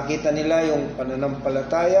 Nakita nila yung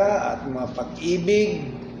pananampalataya at mga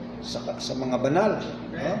pag-ibig sa mga banal.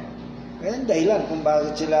 Kaya ang dahilan kung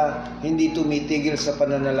bakit sila hindi tumitigil sa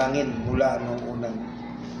pananalangin mula nung unang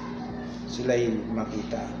sila'y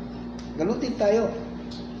makita. Ganun din tayo.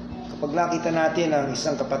 Kapag nakita natin ang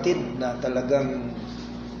isang kapatid na talagang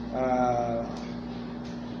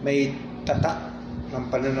may tatak ng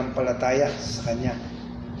pananampalataya sa kanya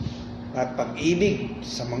at pag-ibig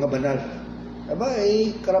sa mga banal,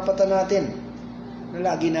 karapatan natin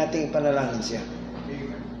na lagi nating ipanalangin siya.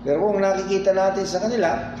 Pero kung nakikita natin sa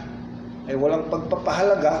kanila ay walang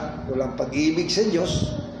pagpapahalaga, walang pag-ibig sa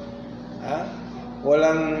Diyos,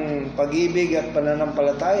 walang pag-ibig at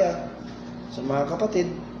pananampalataya sa mga kapatid,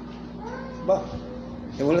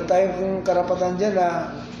 wala tayong karapatan dyan na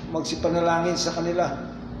magsipanalangin sa kanila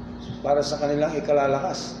para sa kanilang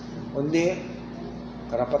ikalalakas. Kundi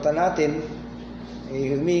karapatan natin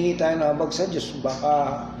humingi tayo ng habag sa Diyos,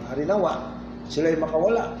 baka harinawa sila'y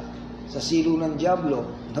makawala sa silo ng Diablo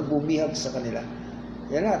na bumihag sa kanila.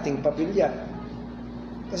 Yan ating papilya.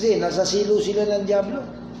 Kasi nasa silo sila ng Diablo.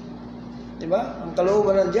 Diba? Ang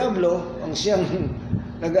kalooban ng Diablo ang siyang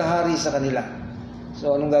nag-ahari sa kanila.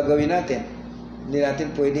 So anong gagawin natin? Hindi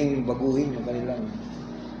natin pwedeng baguhin yung kanilang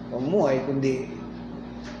pamumuhay, kundi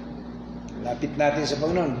lapit natin sa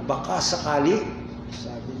Panginoon. Baka sakali,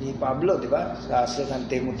 sabi ni Pablo, di ba? Sa 2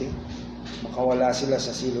 Timothy, makawala sila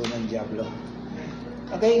sa silo ng Diablo.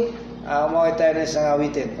 Okay? Umaway tayo na isang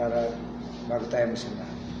awitin para bago tayo magsimula.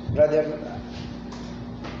 Brother,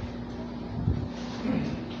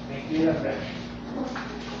 thank you lang, brother.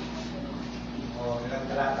 Ilang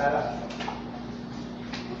talata lang.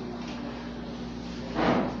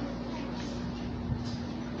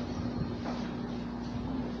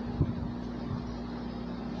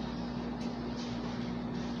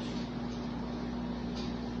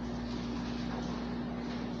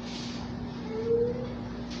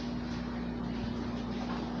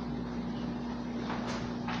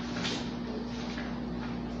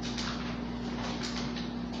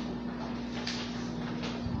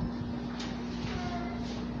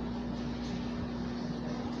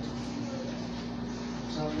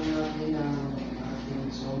 natin ang ating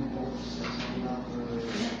songbook sa song number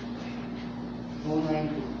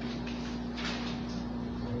 292.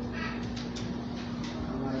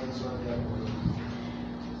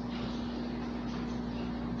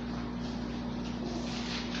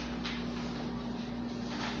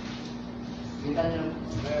 Kita niyo.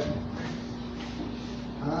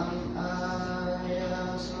 I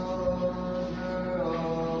am soldier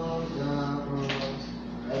of the cross.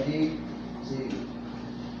 Ready? See.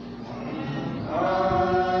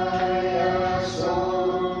 I am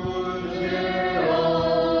soldier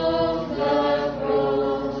of the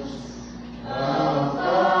cross, a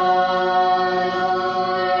follower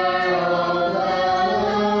of the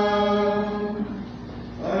Lamb,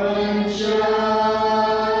 and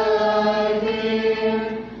shall I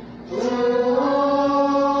fear to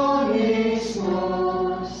own His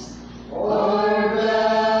most, or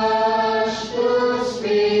blush to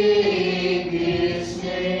speak His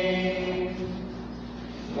name?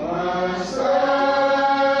 Must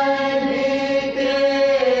I be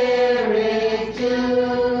carried to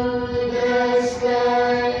the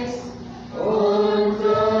skies, on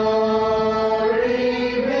glory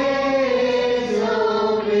waves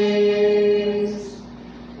of bliss,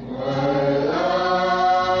 while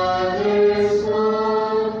others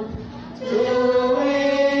go to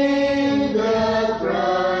win the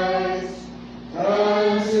prize,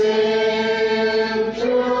 and sail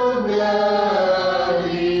through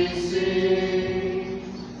bloody seas?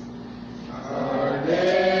 Are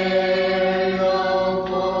there no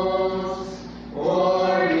foes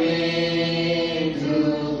for me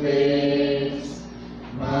to face?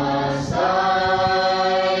 Must I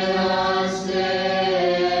not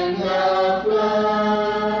stand the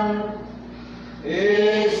flood?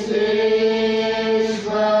 Is this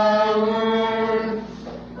my word,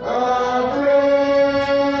 a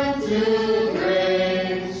friend to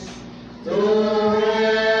grace, to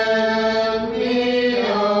help me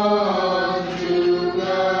on to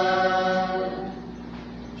God?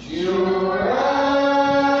 Sure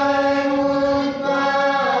I would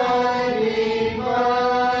find if I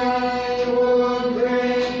would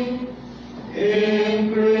bring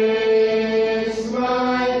increase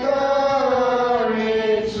my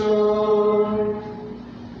courage, Lord.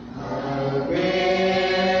 I'll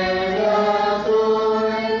bear the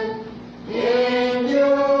toil,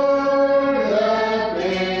 endure the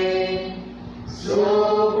pain,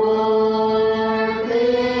 supported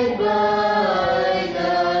by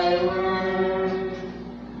Thy word.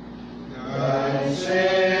 Thy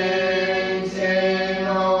strength and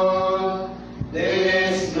all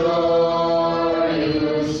this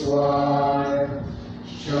glorious war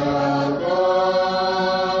shall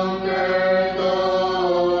conquer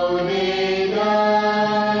though they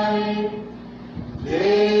die.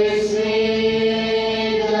 They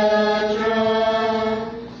see the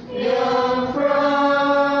triumph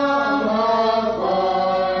from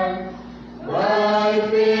afar, by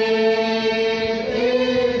faith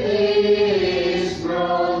in His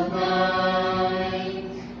broad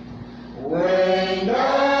might. When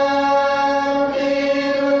down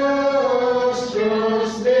billows through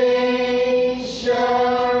they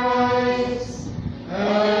shall rise,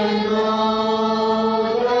 and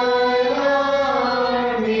all Thine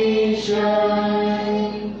army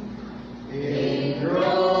shine, in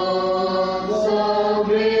roads of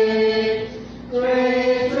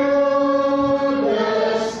victory through the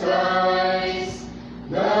skies,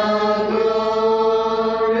 the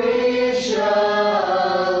glory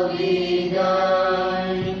shall be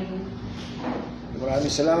thine.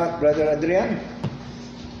 Maraming salamat, Brother Adrian.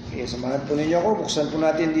 Okay, samahan po ninyo ako. Buksan po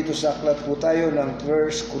natin dito sa aklat po tayo ng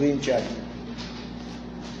 1 Corinthians.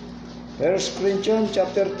 1 Corinthians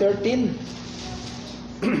chapter 13.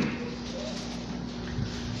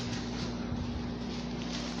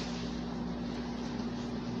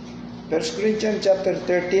 1 Corinthians chapter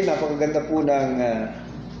 13, napakaganda po ng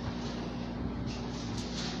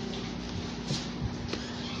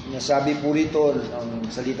nasabi po rito ang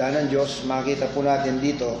salita ng Diyos. Makita po natin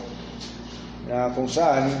dito na kung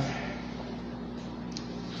saan,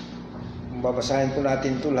 kung babasahin po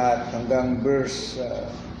natin ito lahat hanggang verse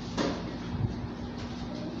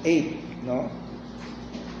 8, no?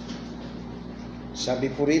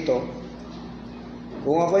 Sabi po rito,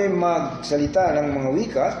 kung ako'y magsalita ng mga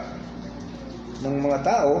wika ng mga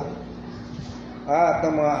tao at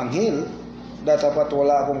ng mga anghel, datapat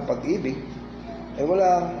wala akong pag-ibig,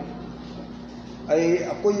 ay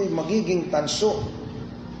ako'y magiging tanso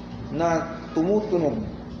na tumutunog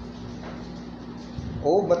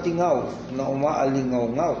o batingaw na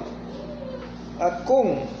umaalingaw-ngaw. At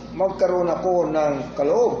kung magkaroon ako ng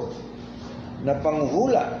kaloob na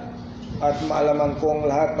panghuhula at maalaman ko ang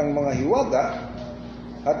lahat ng mga hiwaga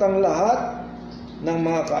at ang lahat ng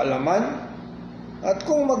mga kaalaman, at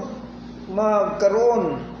kung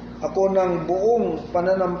magkaroon ako ng buong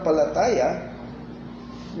pananampalataya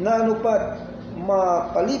na anupat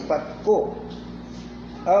mapalipat ko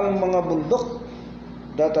ang mga bundok,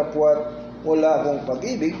 datapwat wala akong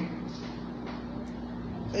pag-ibig,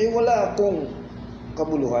 ay wala akong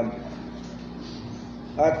kabuluhan.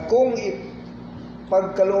 At kung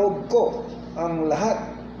ipagkaloob ko ang lahat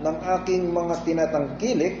ng aking mga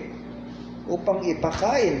tinatangkilik upang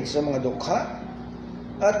ipakain sa mga dukha,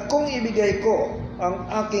 at kung ibigay ko ang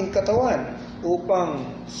aking katawan upang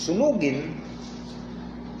sunugin,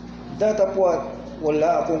 datapwat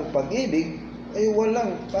wala akong pag-ibig, ay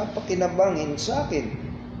walang papakinabangin sa akin.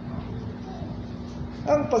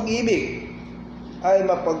 Ang pag-ibig ay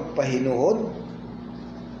mapagpahinuhod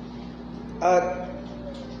at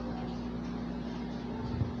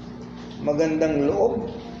magandang loob.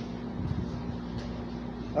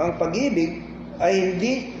 Ang pag-ibig ay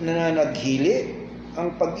hindi nananaghili.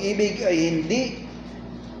 Ang pag-ibig ay hindi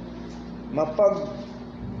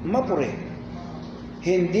mapure,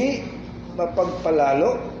 hindi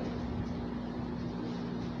mapagpalalo,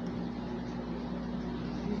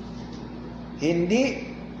 hindi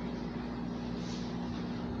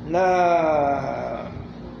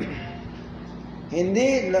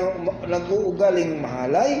nag-uugaling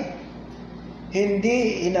mahalay,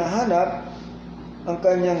 hindi hinahanap ang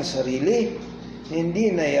kanyang sarili, hindi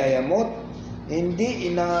nayayamot, hindi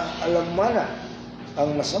inaalamana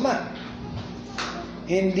ang masama,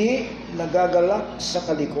 hindi nagagalak sa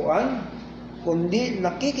kalikuan, kundi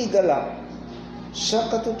nakikigalak sa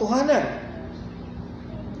katotohanan.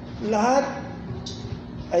 Lahat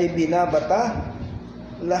ay binabata,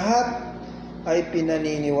 lahat ay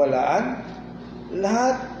pinaniniwalaan,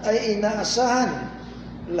 lahat ay inaasahan,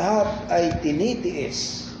 lahat ay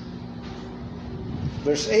tinitiis.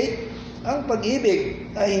 Verse 8, ang pag-ibig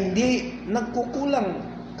ay hindi nagkukulang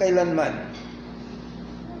kailanman.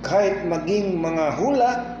 Kahit maging mga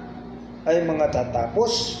hula ay mga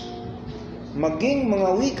tatapos, maging mga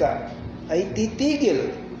wika ay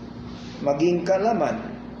titigil, maging kalaman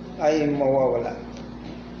ay mawawala.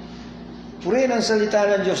 Purihin ang salita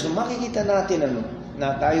ng Diyos na makikita natin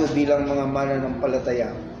na tayo bilang mga mananampalataya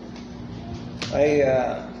ay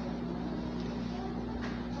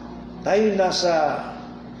tayo nasa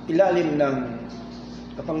ilalim ng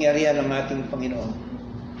kapangyarihan ng ating Panginoon.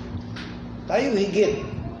 Tayo higit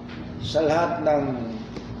sa lahat ng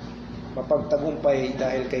mapagtagumpay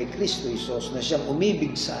dahil kay Kristo Jesus na siyang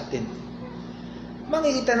umibig sa atin.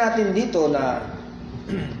 Makikita natin dito na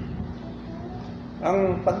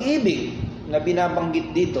ang pag-ibig na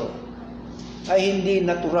binabanggit dito ay hindi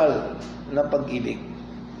natural na pag-ibig.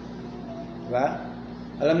 Diba?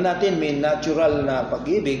 Alam natin may natural na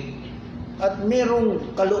pag-ibig at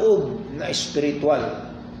merong kaloob na espiritual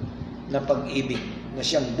na pag-ibig na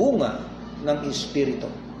siyang bunga ng Espiritu.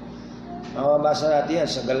 Mababasa natin yan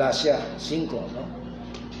sa Galatia 5. No?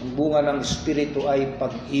 Ang bunga ng Espiritu ay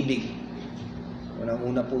pag-ibig.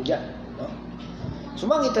 Unang-una po dyan. No? So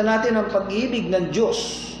makita natin ang pag-ibig ng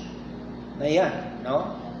Diyos na yan.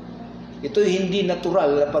 No? Ito hindi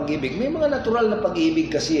natural na pag-ibig. May mga natural na pag-ibig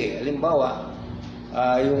kasi. Halimbawa,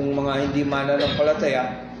 yung mga hindi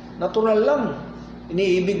mananampalataya, natural lang.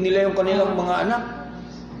 Iniibig nila yung kanilang mga anak.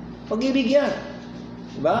 Pag-ibig yan.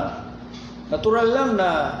 Diba? Natural lang na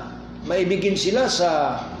maibigin sila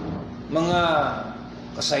sa mga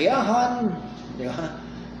kasayahan. Diba?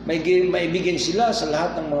 Maibigin sila sa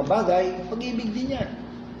lahat ng mga bagay. Pag-ibig din yan.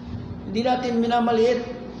 Hindi natin minamaliit.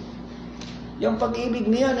 Yung pag-ibig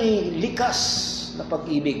niyan ay likas na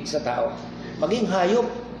pag-ibig sa tao. Maging hayop,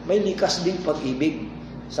 may likas din pag-ibig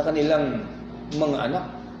sa kanilang mga anak.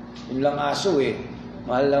 Yung lang aso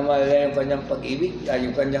mahal na mahal yung kanyang pag-ibig,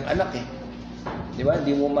 yung kanyang anak Di ba?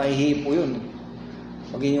 Hindi mo mahihipo yun.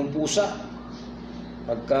 Maging yung pusa,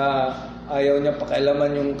 pagka ayaw niya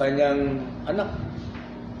pakialaman yung kanyang anak,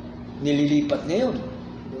 nililipat niya yun.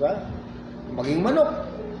 Di ba? Maging manok.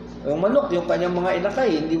 Yung manok, yung kanyang mga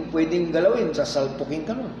inakay, hindi pwedeng galawin, sasalpukin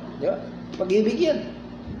ka nun. Di ba? Pag-ibig yan.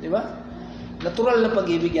 Di ba? Natural na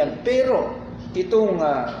pag-ibig yan. Pero, itong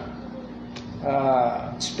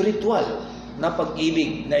spiritual na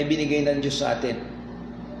pag-ibig na ibinigay ng Diyos sa atin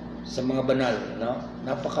sa mga banal, no?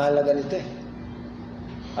 Napakahalaga nito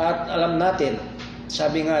At alam natin,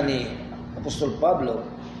 sabi nga ni Apostol Pablo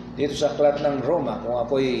dito sa aklat ng Roma, kung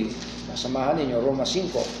ako'y nasamahan ninyo, Roma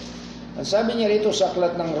 5. Ang sabi niya rito sa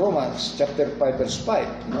aklat ng Roma, chapter 5 verse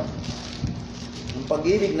 5, no? Ang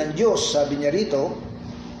pag-ibig ng Diyos, sabi niya rito,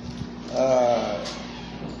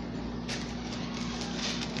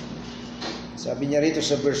 Sabi niya rito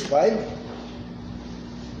sa verse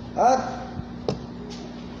 5, at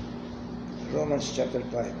Romans chapter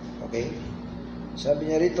 5, okay? Sabi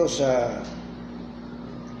niya rito sa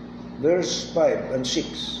verse 5 and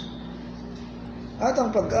 6, at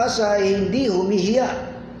ang pag-asa ay hindi humihiya,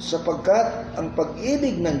 sapagkat ang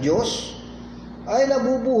pag-ibig ng Diyos ay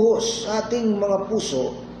nabubuhos sa ating mga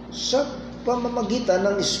puso sa pamamagitan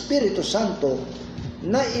ng Espiritu Santo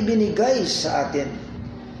na ibinigay sa atin.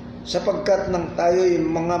 Sapagkat nang tayo'y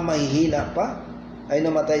mga mahihina pa, ay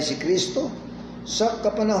namatay si Kristo sa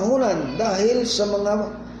kapanahunan dahil sa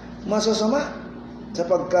mga masasama.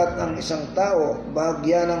 Sapagkat ang isang tao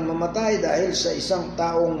bahagya ng mamatay dahil sa isang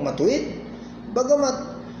taong matuwid, bagamat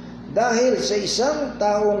dahil sa isang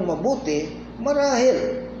taong mabuti,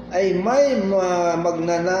 marahil ay may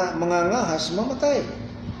mangangahas mamatay.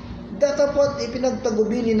 Datapat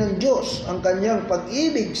ipinagtagubili ng Diyos ang kanyang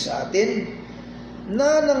pag-ibig sa atin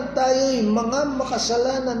na nang tayo'y mga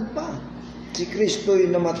makasalanan pa, si Kristo'y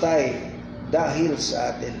namatay dahil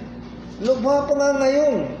sa atin. Lubha pa nga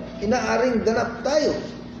ngayong inaaring ganap tayo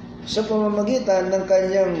sa pamamagitan ng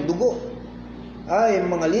kanyang dugo, ay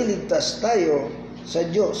mangaliligtas tayo sa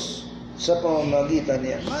Diyos sa pamamagitan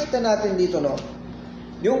niya. Makita natin dito, no?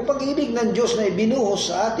 Yung pag-ibig ng Diyos na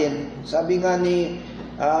ibinuhos sa atin, sabi nga ni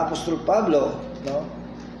Apostol Pablo, no?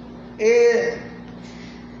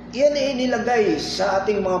 Yan ay inilagay sa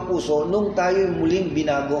ating mga puso nung tayo muling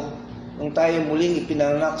binago, nung tayo muling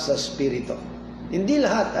ipinanganak sa Espiritu. Hindi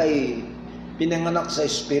lahat ay pinanganak sa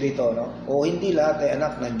Espiritu, no? O hindi lahat ay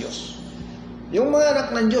anak ng Diyos. Yung mga anak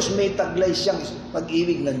ng Diyos, may taglay siyang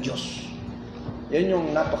pag-ibig ng Diyos. Yan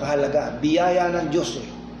yung napakahalaga. Biyaya ng Diyos,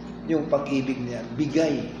 yung pag-ibig niya,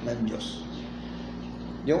 bigay ng Diyos.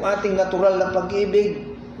 Yung ating natural na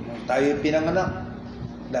pag-ibig, tayo pinanganak,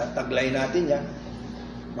 taglay natin yan.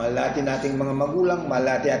 Mahal natin ating mga magulang, mahal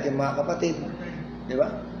natin ating mga kapatid. Di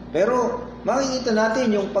ba? Pero makikita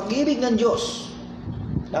natin yung pag-ibig ng Diyos,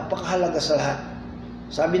 napakahalaga sa lahat.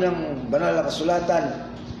 Sabi ng banal na kasulatan,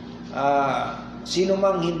 sino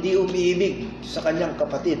mang hindi umiibig sa kanyang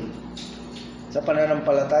kapatid sa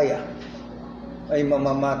pananampalataya ay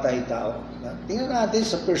mamamatay tao. Tingnan natin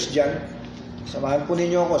sa 1 John. Samahan po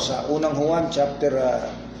ninyo ako sa unang Juan chapter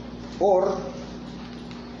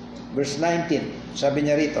 4 verse 19. Sabi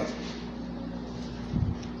niya rito,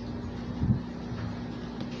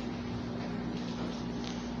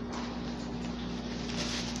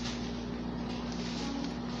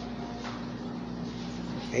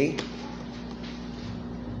 okay,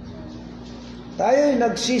 tayo'y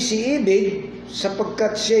nagsisiibig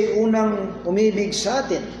sapagkat siya'y unang umibig sa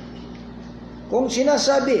atin. Kung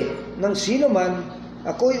sinasabi ng sino man,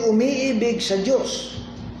 ako'y umiibig sa Diyos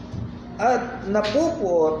at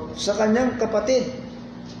napupuot sa kanyang kapatid,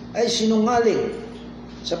 ay sinungaling,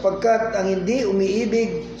 sapagkat ang hindi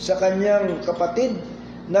umiibig sa kanyang kapatid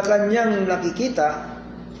na kanyang nakikita,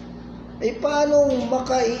 ay paanong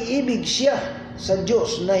makaiibig siya sa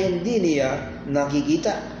Diyos na hindi niya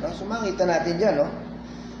nakikita? So makita natin dyan, no?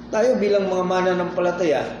 Tayo bilang mga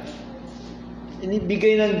mananampalataya,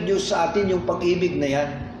 inibigay ng Diyos sa atin yung pag-ibig na yan.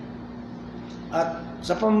 At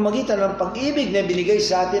sa pamamagitan ng pag-ibig na binigay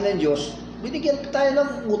sa atin ng Diyos, binigyan tayo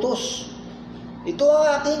ng utos. Ito ang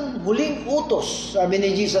aking huling utos, sabi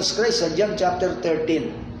ni Jesus Christ sa John chapter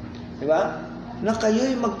 13. Diba? Na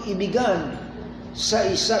kayo'y mag-ibigan sa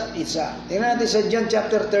isa't isa. Tingnan natin sa John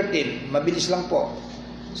chapter 13. Mabilis lang po.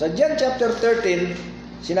 Sa John chapter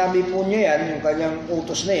 13, sinabi po niya yan, yung kanyang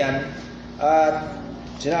utos na yan, at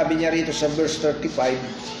sinabi niya rito sa verse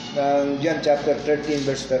 35 ng John chapter 13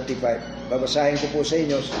 verse 35. Babasahin ko po sa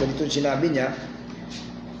inyo, ganito sinabi niya,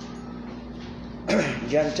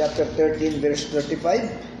 John chapter 13 verse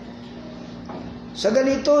 35, sa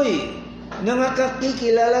ganito'y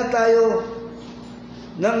nakakikilala tayo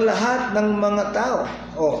ng lahat ng mga tao.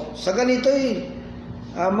 Sa ganito'y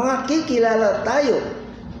mga kikilala tayo,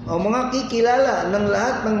 mga kikilala ng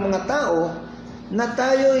lahat ng mga tao na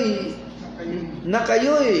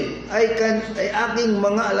kayo'y ay aking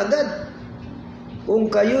mga alagad, kung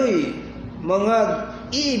kayo'y mga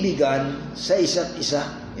iibigan sa isa't isa.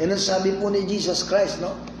 Yan ang sabi po ni Jesus Christ,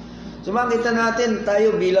 no? So makita natin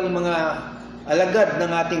tayo bilang mga alagad ng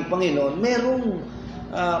ating Panginoon, merong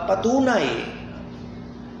patunay,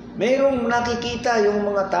 merong nakikita yung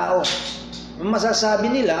mga tao. Masasabi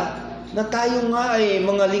nila na tayo nga ay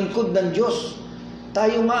mga lingkod ng Diyos.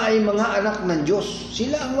 Tayo nga ay mga anak ng Diyos.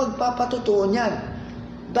 Sila ang magpapatotoo niyan.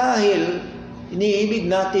 Dahil iniibig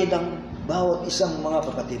natin ang bawat isang mga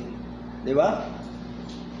kapatid. Di ba?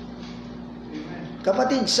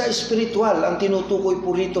 Kapatid sa espiritual ang tinutukoy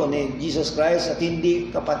po rito ni Jesus Christ at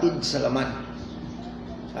hindi kapatid sa laman.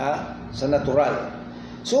 sa natural.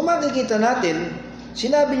 So makikita natin,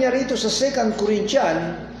 sinabi niya rito sa 2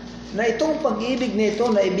 Corinthians na itong pag-ibig nito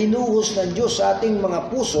na ibinuhos ng Diyos sa ating mga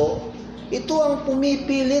puso, ito ang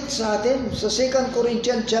pumipilit sa atin. Sa 2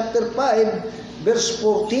 Corinthians chapter 5, verse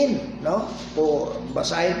 14. No?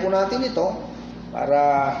 Basahin po natin ito para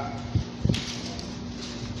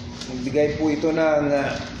magbigay po ito ng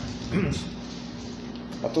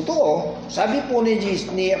patotoo. Sabi po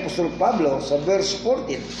ni Apostol Pablo sa verse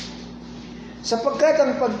 14, sapagkat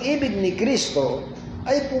ang pag-ibig ni Kristo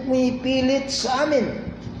ay pumipilit sa amin.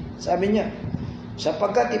 Sabi niya,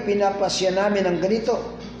 sapagkat ipinapasya namin ang ganito,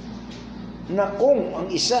 na kung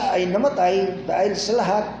ang isa ay namatay dahil sa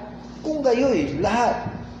lahat, kung gayoy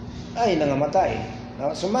lahat ay nangamatay.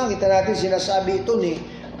 So makita natin sinasabi ito ni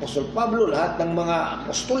Apostol Pablo, lahat ng mga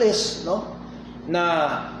apostoles, no, na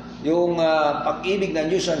yung pag-ibig ng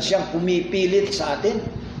Diyos siyang pumipilit sa atin.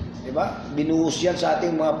 Diba? Binuhos yan sa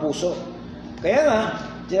ating mga puso. Kaya nga,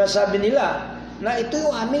 sinasabi nila na ito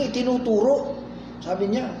yung aming itinuturo.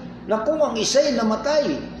 Sabi niya, na kung ang isa'y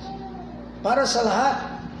namatay para sa lahat,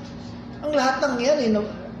 ang lahat ng yan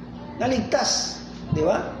naligtas. Di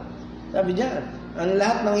ba? Sabi niya, ang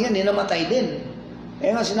lahat ng yan namatay din.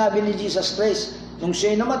 Kaya nga sinabi ni Jesus Christ, nung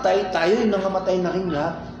siya'y namatay, tayo'y nangamatay na rin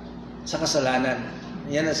lahat sa kasalanan.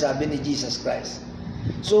 Yan ang sabi ni Jesus Christ.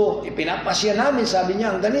 So, ipinapasya namin, sabi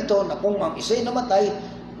niya, ang ganito, na kung ang isa'y namatay,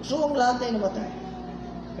 so ang lahat ay namatay.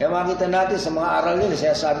 Kaya makita natin sa mga aral nila,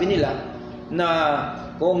 sabi nila, na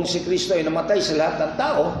kung si Kristo ay namatay sa lahat ng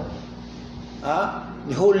tao,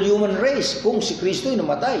 the whole human race, kung si Kristo ay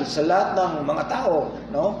namatay sa lahat ng mga tao,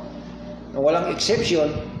 no? Na walang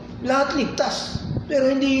exception, lahat ligtas.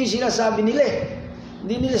 Pero hindi yung sinasabi nila eh.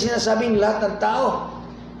 Hindi nila sinasabing lahat ng tao.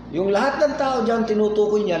 Yung lahat ng tao dyan,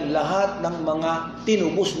 tinutukoy niyan, lahat ng mga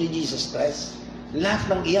tinubos ni Jesus Christ. Lahat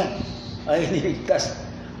ng iyan ay niligtas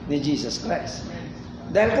ni Jesus Christ.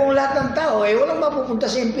 Dahil kung lahat ng tao, walang mapupunta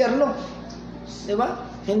sa impyerno. Di ba?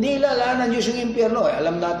 Hindi ilalaan ng Diyos yung impyerno.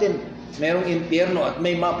 Alam natin, merong impyerno at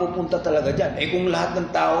may mapupunta talaga dyan. Kung lahat ng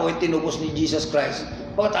tao ay tinubos ni Jesus Christ,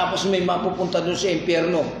 pagkatapos may mapupunta doon sa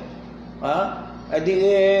impyerno,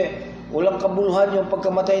 walang kabuluhan yung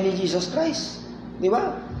pagkamatay ni Jesus Christ. Di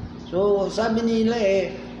ba? So, sabi nila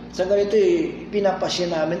sa ganito pinapasya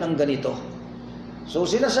namin ang ganito. So,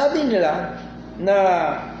 sinasabi nila na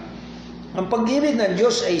ang pag-ibig ng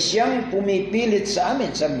Diyos ay siyang pumipilit sa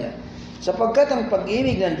amin, sabi niya. Sapagkat ang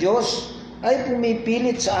pag-ibig ng Diyos ay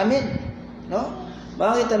pumipilit sa amin. No?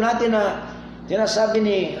 Makita natin na sinasabi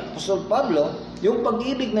ni Apostol Pablo, yung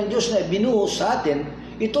pag-ibig ng Diyos na binuhos sa atin,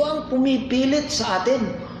 ito ang pumipilit sa atin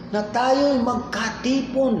na tayo'y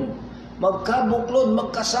magkatipon, magkabuklod,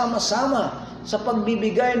 magkasama-sama sa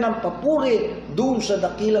pagbibigay ng papuri doon sa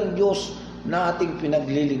dakilang Diyos na ating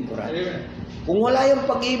pinaglilingkuran. Kung wala yung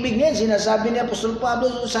pag-ibig niyan, sinasabi ni Apostol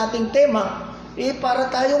Pablo sa ating tema, para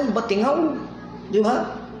tayong batingaw. Di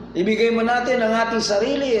ba? Ibigay mo natin ang ating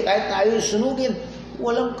sarili, kahit tayo sunugin,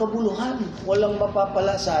 walang kabuluhan, walang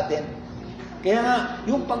mapapala sa atin. Kaya nga,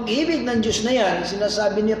 yung pag-ibig ng Diyos na yan,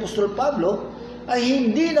 sinasabi ni Apostol Pablo, ay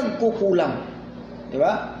hindi nagkukulang. Di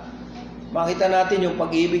ba? Makita natin yung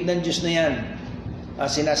pag-ibig ng Diyos na yan.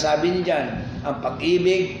 Sinasabi niya dyan, ang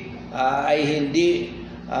pag-ibig ay hindi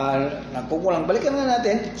nagkukulang. Balikan nga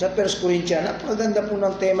natin sa 1 Corinthians. Napakaganda po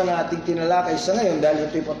ng tema na ating tinalakay sa ngayon dahil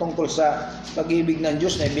ito'y patungkol sa pag-ibig ng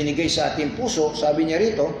Diyos na ibinigay sa ating puso. Sabi niya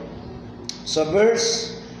rito, sa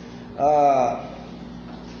verse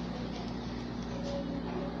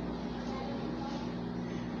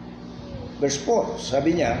 4,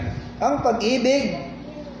 sabi niya, ang pag-ibig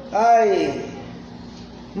ay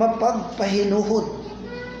mapagpahinuhod.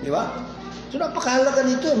 Di ba? So napakahalaga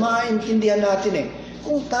nito, maintindihan natin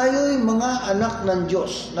Kung tayo'y mga anak ng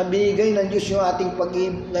Diyos, na binigay ng Diyos yung ating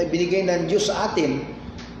pag-ibig, na binigay ng Diyos sa atin,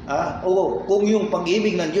 o kung yung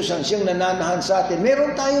pag-ibig ng Diyos ang siyang nananahan sa atin,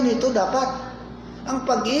 meron tayo nito dapat. Ang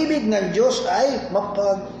pag-ibig ng Diyos ay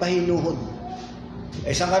mapagpahinuhod.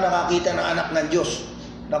 Saan ka nakakita ng anak ng Diyos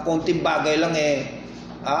na konting bagay lang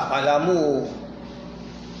akala mo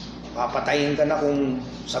papatayin ka na kung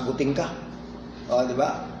sagutin ka. Di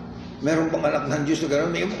ba? Meron pang anak ng Diyos na gano'n.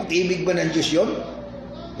 May pag-ibig ba ng Diyos yun?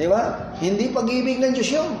 Di ba? Hindi pag-ibig ng Diyos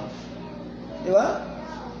yun. Di ba?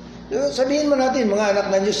 Sabihin mo natin, mga anak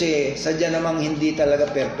ng Diyos sadya namang hindi talaga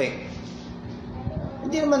perfect.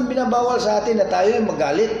 Hindi naman binabawal sa atin na tayo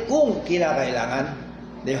magalit kung kinakailangan.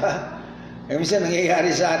 Di ba? Minsan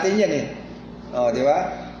nangyayari sa atin yan di ba?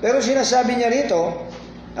 Pero sinasabi niya rito,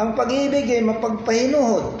 ang pag-ibig ay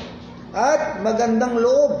mapagpahinuhod at magandang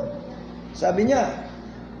loob. Sabi niya,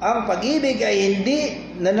 ang pag-ibig ay hindi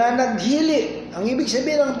nananaghili. Ang ibig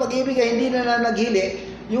sabihin ng pag-ibig ay hindi nananaghili,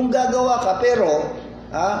 yung gagawa ka pero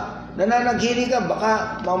nananaghili ka,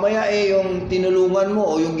 baka mamaya yung tinulungan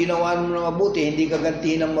mo o yung ginawa mo na mabuti, hindi ka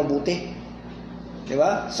gantihin ng mabuti.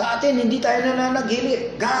 Diba? Sa atin, hindi tayo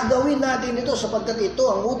nananaghili. Gagawin natin ito sapagkat ito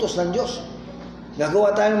ang utos ng Diyos.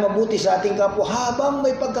 Gagawa tayo ng mabuti sa ating kapwa habang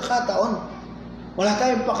may pagkakataon. Wala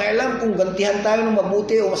tayong pakialam kung gantihan tayo ng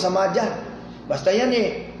mabuti o masama dyan. Basta yan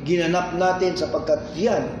ginanap natin sapagkat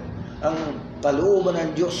yan ang kalooban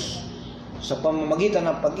ng Diyos sa pamamagitan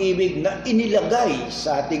ng pag-ibig na inilagay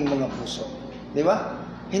sa ating mga puso. Di ba?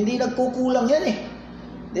 Hindi nagkukulang yan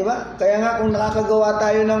Di ba? Kaya nga kung nakakagawa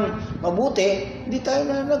tayo ng mabuti, hindi tayo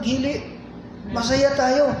na naghili. Masaya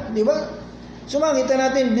tayo. Di ba? So makita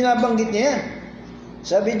natin, binabanggit niya yan.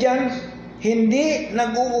 Sabi diyan, hindi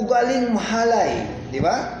nag-uugaling mahalay. Di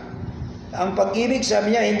ba? Ang pag-ibig,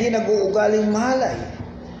 sabi niya, hindi nag-uugaling mahalay.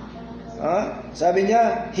 Sabi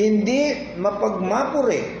niya, hindi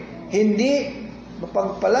mapagmapure. Hindi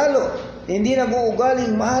mapagpalalo, hindi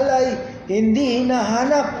nag-uugaling mahalay, hindi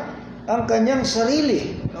hinahanap ang kanyang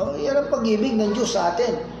sarili. Yan ang pag-ibig ng Diyos sa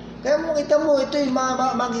atin. Kaya makita mo, ito yung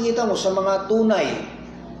makikita mo sa mga tunay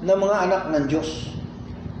na mga anak ng Diyos.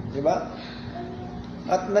 Diba?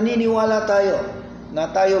 At naniniwala tayo na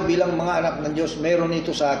tayo bilang mga anak ng Diyos, meron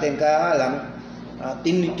ito sa atin. Kaya lang,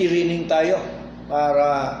 tinitirining tayo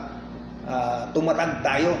para tumatag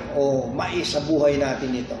tayo o maisabuhay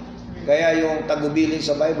natin ito. Kaya yung tagubilin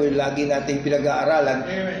sa Bible, lagi nating pinag-aaralan,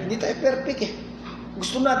 hindi tayo perfect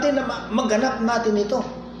Gusto natin na maghanap natin ito.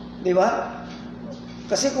 Di ba?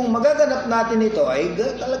 Kasi kung magaganap natin ito, ay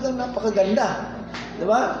talagang napakaganda. Di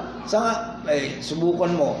ba?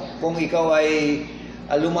 Subukan mo kung ikaw ay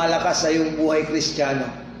lumalakas sa iyong buhay Kristiyano.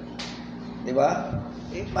 Di ba?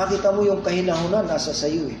 Makita mo yung kahinahunan nasa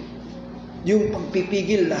sayo Yung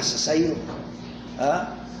pagpipigil nasa sayo.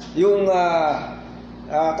 Yung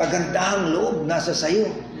kagandahang loob nasa sayo.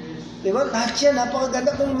 Diba? Lahat yan,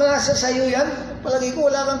 napakaganda. Kung nasa sayo yan, palagi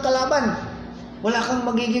ko wala kang kalaban. Wala kang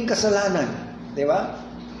magiging kasalanan. Diba?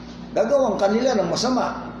 Gagawang kanila ng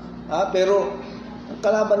masama. Pero ang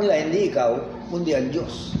kalaban nila, hindi ikaw, kundi ang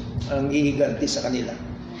Diyos ang gihiganti sa kanila.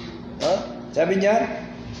 Sabi niya,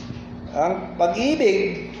 ang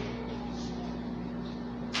pag-ibig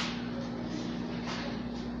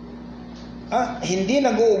hindi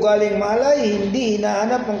nag-uugaling malay, hindi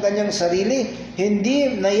hinahanap ang kanyang sarili,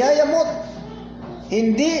 hindi nayayamot,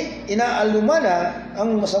 hindi inaalumana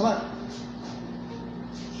ang masama.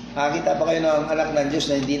 Nakakita pa kayo ng anak ng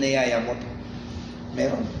Diyos na hindi nayayamot?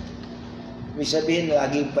 Meron. May sabihin,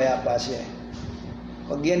 laging payapa siya.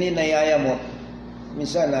 Pag yan nayayamot,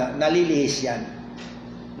 minsan nalilihis yan.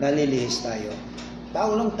 Nalilihis tayo.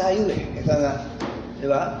 Tao lang tayo Ika nga, di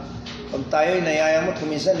ba? Pag tayo ay nayayamot,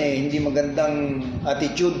 kuminsan hindi magandang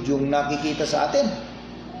attitude yung nakikita sa atin.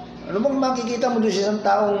 Ano bang makikita mo doon sa isang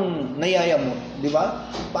taong nayayamot? Di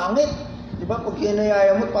ba? Pangit. Di ba? Pag yan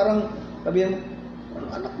nayayamot, parang sabihin mo,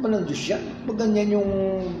 anak ba ng Diyos yan? Pag ganyan yung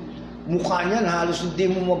mukha niyan, halos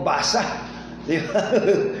hindi mo mabasa. Di ba?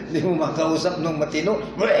 Hindi mo makausap ng matino.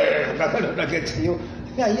 Nakano na agad sa'yo.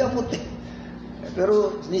 Nayayamot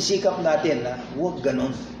Pero nisikap natin na huwag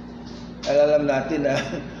ganon. Alam natin na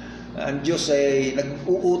ang Diyos ay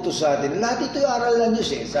nag-uutos sa atin. Lahat ito yung aral ng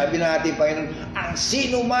Diyos Sabi natin, Panginoon, ang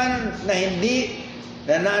sino man na hindi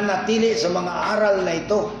nananatili sa mga aral na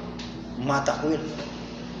ito, matakwil.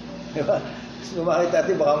 Diba? So bakit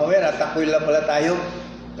natin, baka mamaya natakwil lang pala tayo.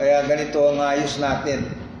 Kaya ganito ang ayos natin.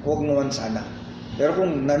 Huwag naman sana. Pero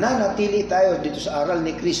kung nananatili tayo dito sa aral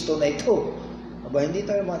ni Kristo na ito, hindi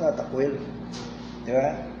tayo matatakwil.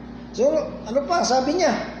 Diba? So, ano pa? Sabi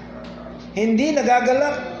niya, hindi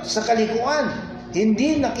nagagalak sa kalikuan,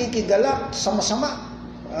 hindi nakikigalak sa masama,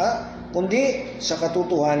 kundi sa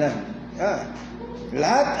katotohanan.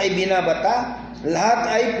 Lahat ay binabata, lahat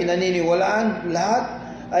ay pinaniniwalaan, lahat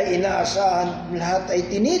ay inaasahan, lahat ay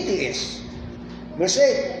tinitiis. Verse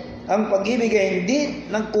 8, ang pag-ibig ay hindi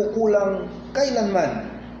nagkukulang kailanman.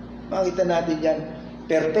 Makita natin yan,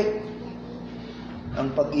 perfect ang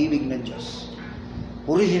pag-ibig ng Diyos.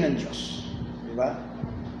 Purihin ng Diyos. Diba?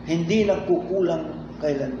 Hindi nagkukulang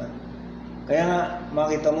kailanman. Kaya nga,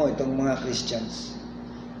 makita mo itong mga Christians.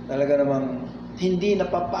 Talaga namang hindi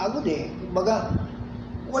napapagod Baga,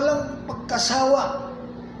 walang pagkasawa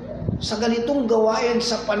sa ganitong gawain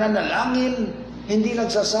sa pananalangin. Hindi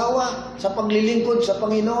nagsasawa sa paglilingkod sa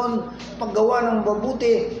Panginoon, paggawa ng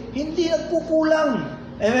mabuti. Hindi nagkukulang.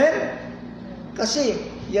 Amen? Kasi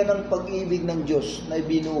yan ang pag-ibig ng Diyos na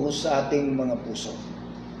ibinuhos sa ating mga puso.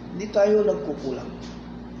 Hindi tayo nagkukulang.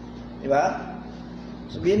 Diba?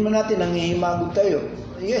 Sabihin mo natin, nangihimagod tayo.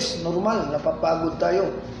 Yes, normal, napapagod tayo.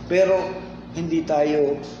 Pero hindi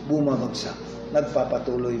tayo bumabagsak.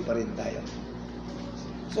 Nagpapatuloy pa rin tayo.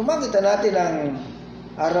 So makita natin ang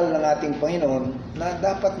aral ng ating Panginoon na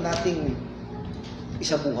dapat nating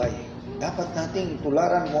isabuhay. Dapat nating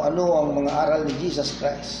tularan kung ano ang mga aral ni Jesus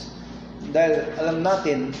Christ. Dahil alam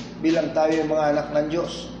natin, bilang tayo yung mga anak ng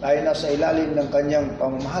Diyos, tayo nasa ilalim ng kanyang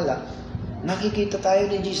pamamahala, nakikita tayo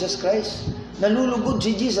ni Jesus Christ. Nalulugod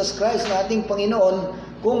si Jesus Christ na ating Panginoon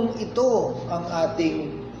kung ito ang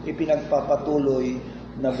ating ipinagpapatuloy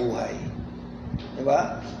na buhay.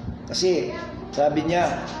 Diba? Kasi sabi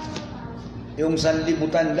niya, yung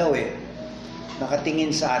sanlibutan daw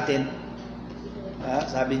nakatingin sa atin.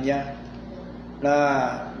 Sabi niya, na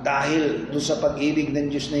dahil doon sa pag-ibig ng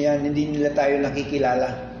Diyos na yan, hindi nila tayo nakikilala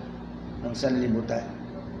ng sanlibutan.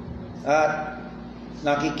 At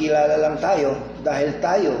nakikilala lang tayo dahil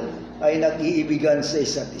tayo ay nag-iibigan sa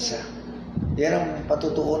isa't isa. Yan ang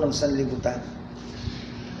patutuo ng sanlibutan.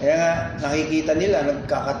 Kaya nga, nakikita nila,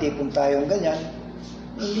 nagkakatipon tayong ganyan,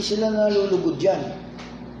 hindi sila nalulugod yan.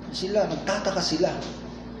 Sila, nagtataka sila.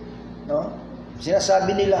 No?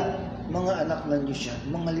 Sinasabi nila, mga anak ng Diyos yan,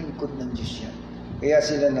 mga lingkod ng Diyos yan. Kaya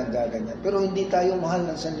sila nagaganyan. Pero hindi tayo mahal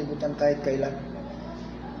ng sanlibutan kahit kailan.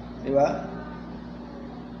 Di ba?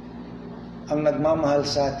 Ang nagmamahal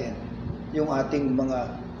sa atin, yung ating mga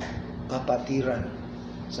kapatiran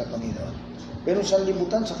sa Panginoon. Pero sa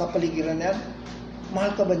sanlibutan, sa kapaligiran yan,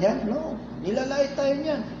 mahal ka ba niyan? No. Nilalait tayo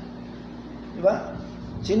niyan. Di ba?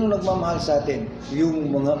 Sino nagmamahal sa atin?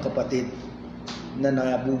 Yung mga kapatid na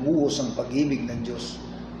nabubuhos ang pag-ibig ng Diyos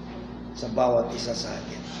sa bawat isa sa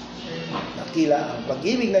atin. Nakila ang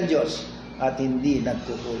pag-ibig ng Diyos at hindi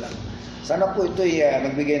nagkukulang. Sana po ito'y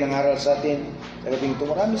nagbigay ng aral sa atin. Sa gabing ito,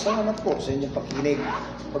 maraming salamat po sa inyong pakikinig.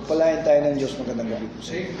 Pagpalain tayo ng Diyos, magandang gabi po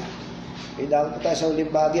sa inyo. Dahil po tayo sa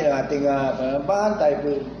uling bahagi ng ating pananampahan, tayo po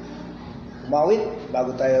umawit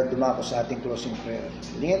bago tayo dumako sa ating closing prayer.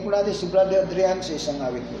 Lingit po natin si Brother Adrian sa isang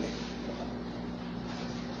awit muli.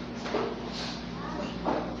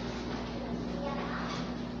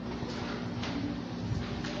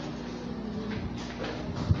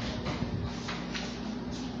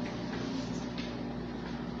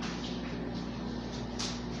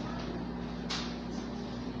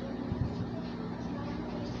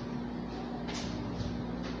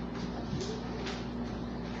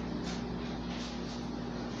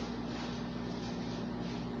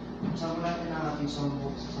 Sama natin ang ating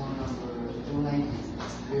songbook sa song number 290,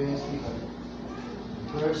 Experience People.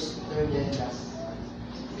 First, third, and last.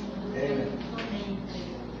 Amen.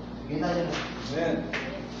 Kita dyan. Amen.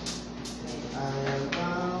 I have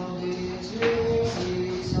found His grace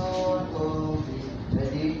is all complete.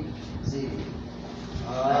 Ready? Sing.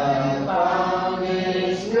 I have found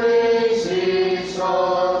His grace is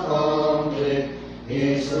all complete.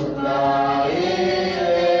 He supplying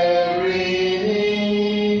every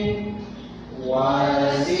need. While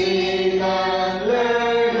I sing and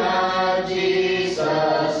learn at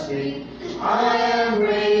Jesus' feet, I am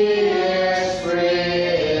free, yes, free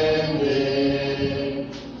indeed.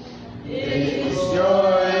 His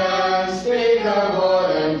joy unspeakable.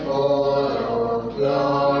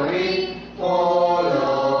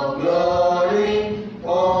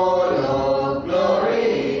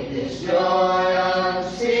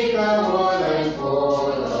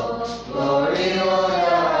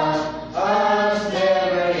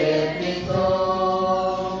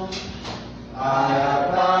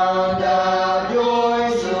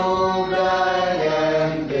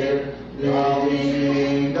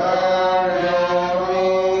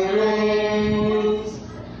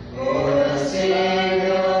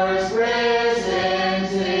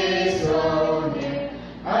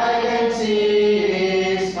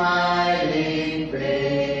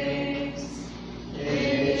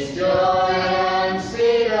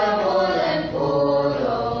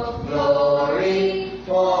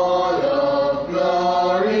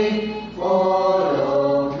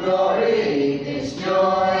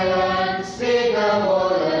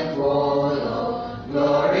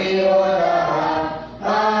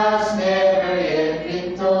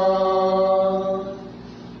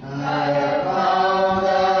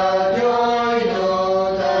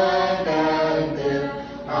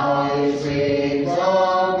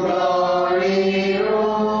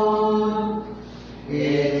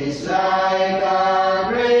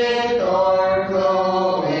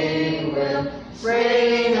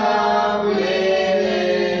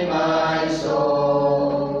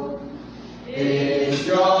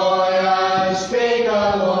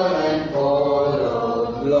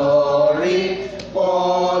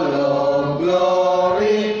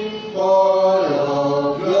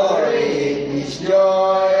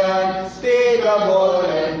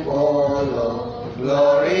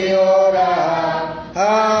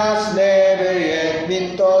 has never yet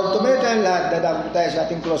been told. Tumayo tayong lahat, dadako tayo sa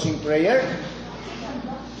ating closing prayer.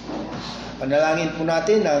 Panalangin po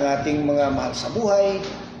natin ang ating mga mahal sa buhay.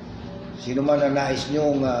 Sino man ang nais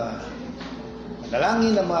nyong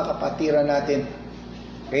panalangin ang mga kapatiran natin.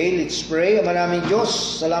 Okay, let's pray. Ama naming Diyos,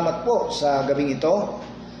 salamat po sa gabing ito,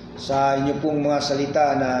 sa inyo pong mga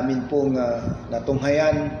salita na amin pong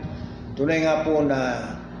natunghayan. Tunay nga po na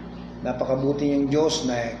napakabuti niyong Diyos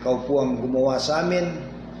na ikaw po ang gumawa sa amin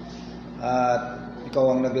at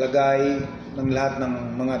ikaw ang naglagay ng lahat ng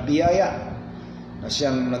mga biyaya na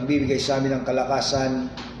siyang nagbibigay sa amin ng kalakasan,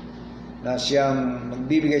 na siyang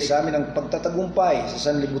nagbibigay sa amin ng pagtatagumpay sa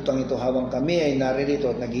sanlibutan ito habang kami ay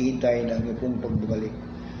naririto at naghihintay ng iyong pong pagbabalik.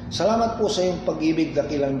 Salamat po sa iyong pag-ibig,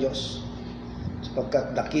 dakilang Diyos,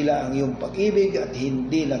 sapagkat dakila ang iyong pag-ibig at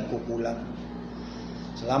hindi nagkukulang.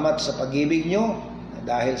 Salamat sa pag-ibig niyo.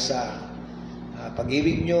 Dahil sa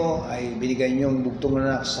pag-ibig nyo ay binigay nyo ang bugtong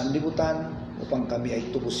na sa sanlibutan upang kami ay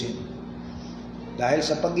tubusin. Dahil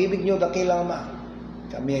sa pag-ibig nyo, dakilang Ama,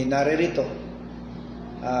 kami ay naririto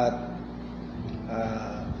at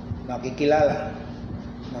makikilala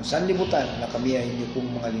ng sanlibutan na kami ay inyo pong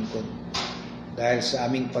mga lingkod. Dahil sa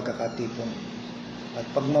aming pagkakatipon at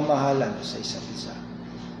pagmamahalan sa isa't isa.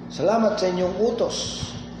 Salamat sa inyong utos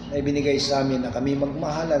na ibinigay sa amin na kami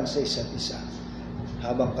magmahalan sa isa't isa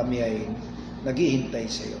habang kami ay naghihintay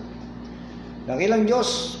sa iyo. Dakilang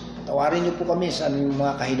Diyos, patawarin niyo po kami sa aming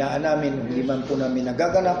mga kahinaan namin, hindi man po namin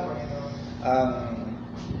nagaganap ang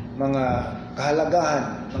mga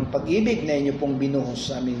kahalagahan ng pag-ibig na inyo pong binuhos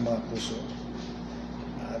sa aming mga puso.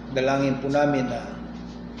 At dalangin po namin na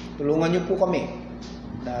tulungan niyo po kami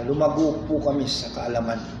na lumago po kami sa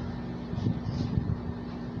kaalaman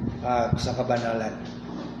at sa kabanalan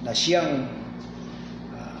na siyang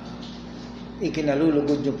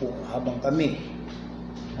ikinalulugod niyo po habang kami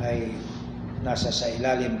ay nasa sa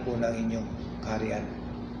ilalim po ng inyong kaharian.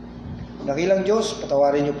 Dakilang Diyos,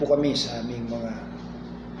 patawarin niyo po kami sa aming mga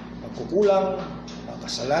pagkukulang, mga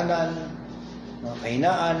kasalanan, mga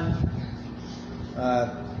kahinaan,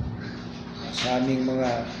 at sa aming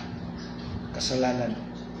mga kasalanan.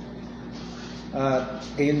 At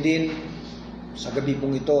gayon din, sa gabi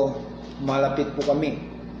pong ito, malapit po kami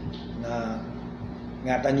na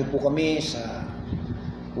ingatan niyo po kami sa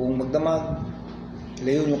buong magdamag.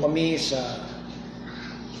 Layo niyo kami sa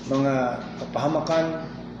mga kapahamakan,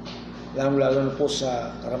 lalo na po sa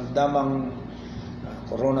karamdamang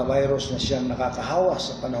coronavirus na siyang nakakahawa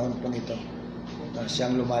sa panahon pong ito, na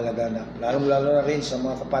siyang lumalaganap. Lalo na rin sa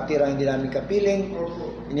mga kapatiran hindi namin kapiling,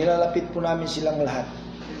 inilalapit po namin silang lahat.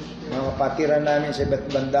 Mga kapatiran namin sa iba't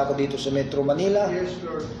banda ko dito sa Metro Manila,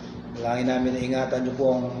 dalangin namin na ingatan niyo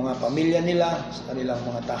po ang mga pamilya nila sa kanilang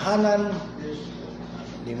mga tahanan.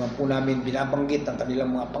 Hindi man po namin binabanggit ang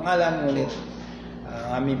kanilang mga pangalan, ngunit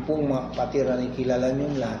ang aming pong mga kapatiran ay kilala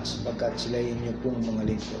niyong lahat sapagkat sila inyo pong mga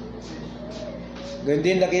lingkod. Gayun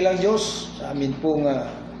din dakilang Diyos sa amin pong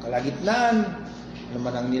kalagitnaan,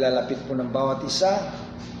 naman ang nilalapit po ng bawat isa.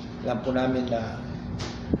 Alam po namin na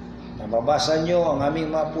nababasa niyo ang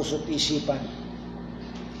aming mga puso't isipan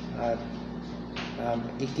at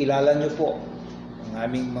ikilala niyo po ang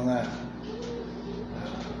aming mga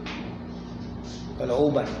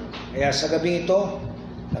kalooban. Kaya sa gabing ito,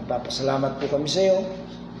 nagpapasalamat po kami sa iyo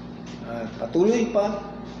at patuloy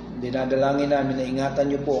pa dinadalangin namin na ingatan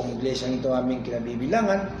niyo po ang iglesyang ito aming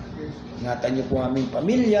kinabibilangan, ingatan niyo po ang aming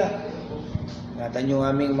pamilya, ingatan niyo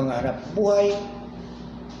ang aming mga hanap buhay,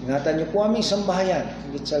 ingatan niyo po ang aming sambahayan,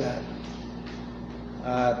 higit sa lahat.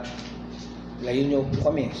 At layo niyo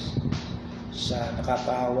po kami sa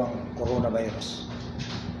nakakaawang coronavirus.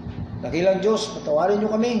 Dakilang Diyos, patawarin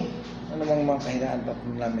niyo kami anumang mga kahinaan pa po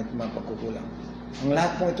namin at mga pagkukulang. Ang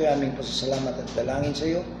lahat po ito ay aming pasasalamat at dalangin sa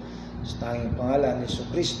iyo sa tanging pangalan ni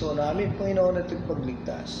Jesucristo na aming Panginoon at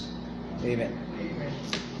pagligtas. Amen.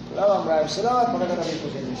 Maraming salamat. Magandang gabi po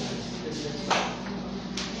sa inyo.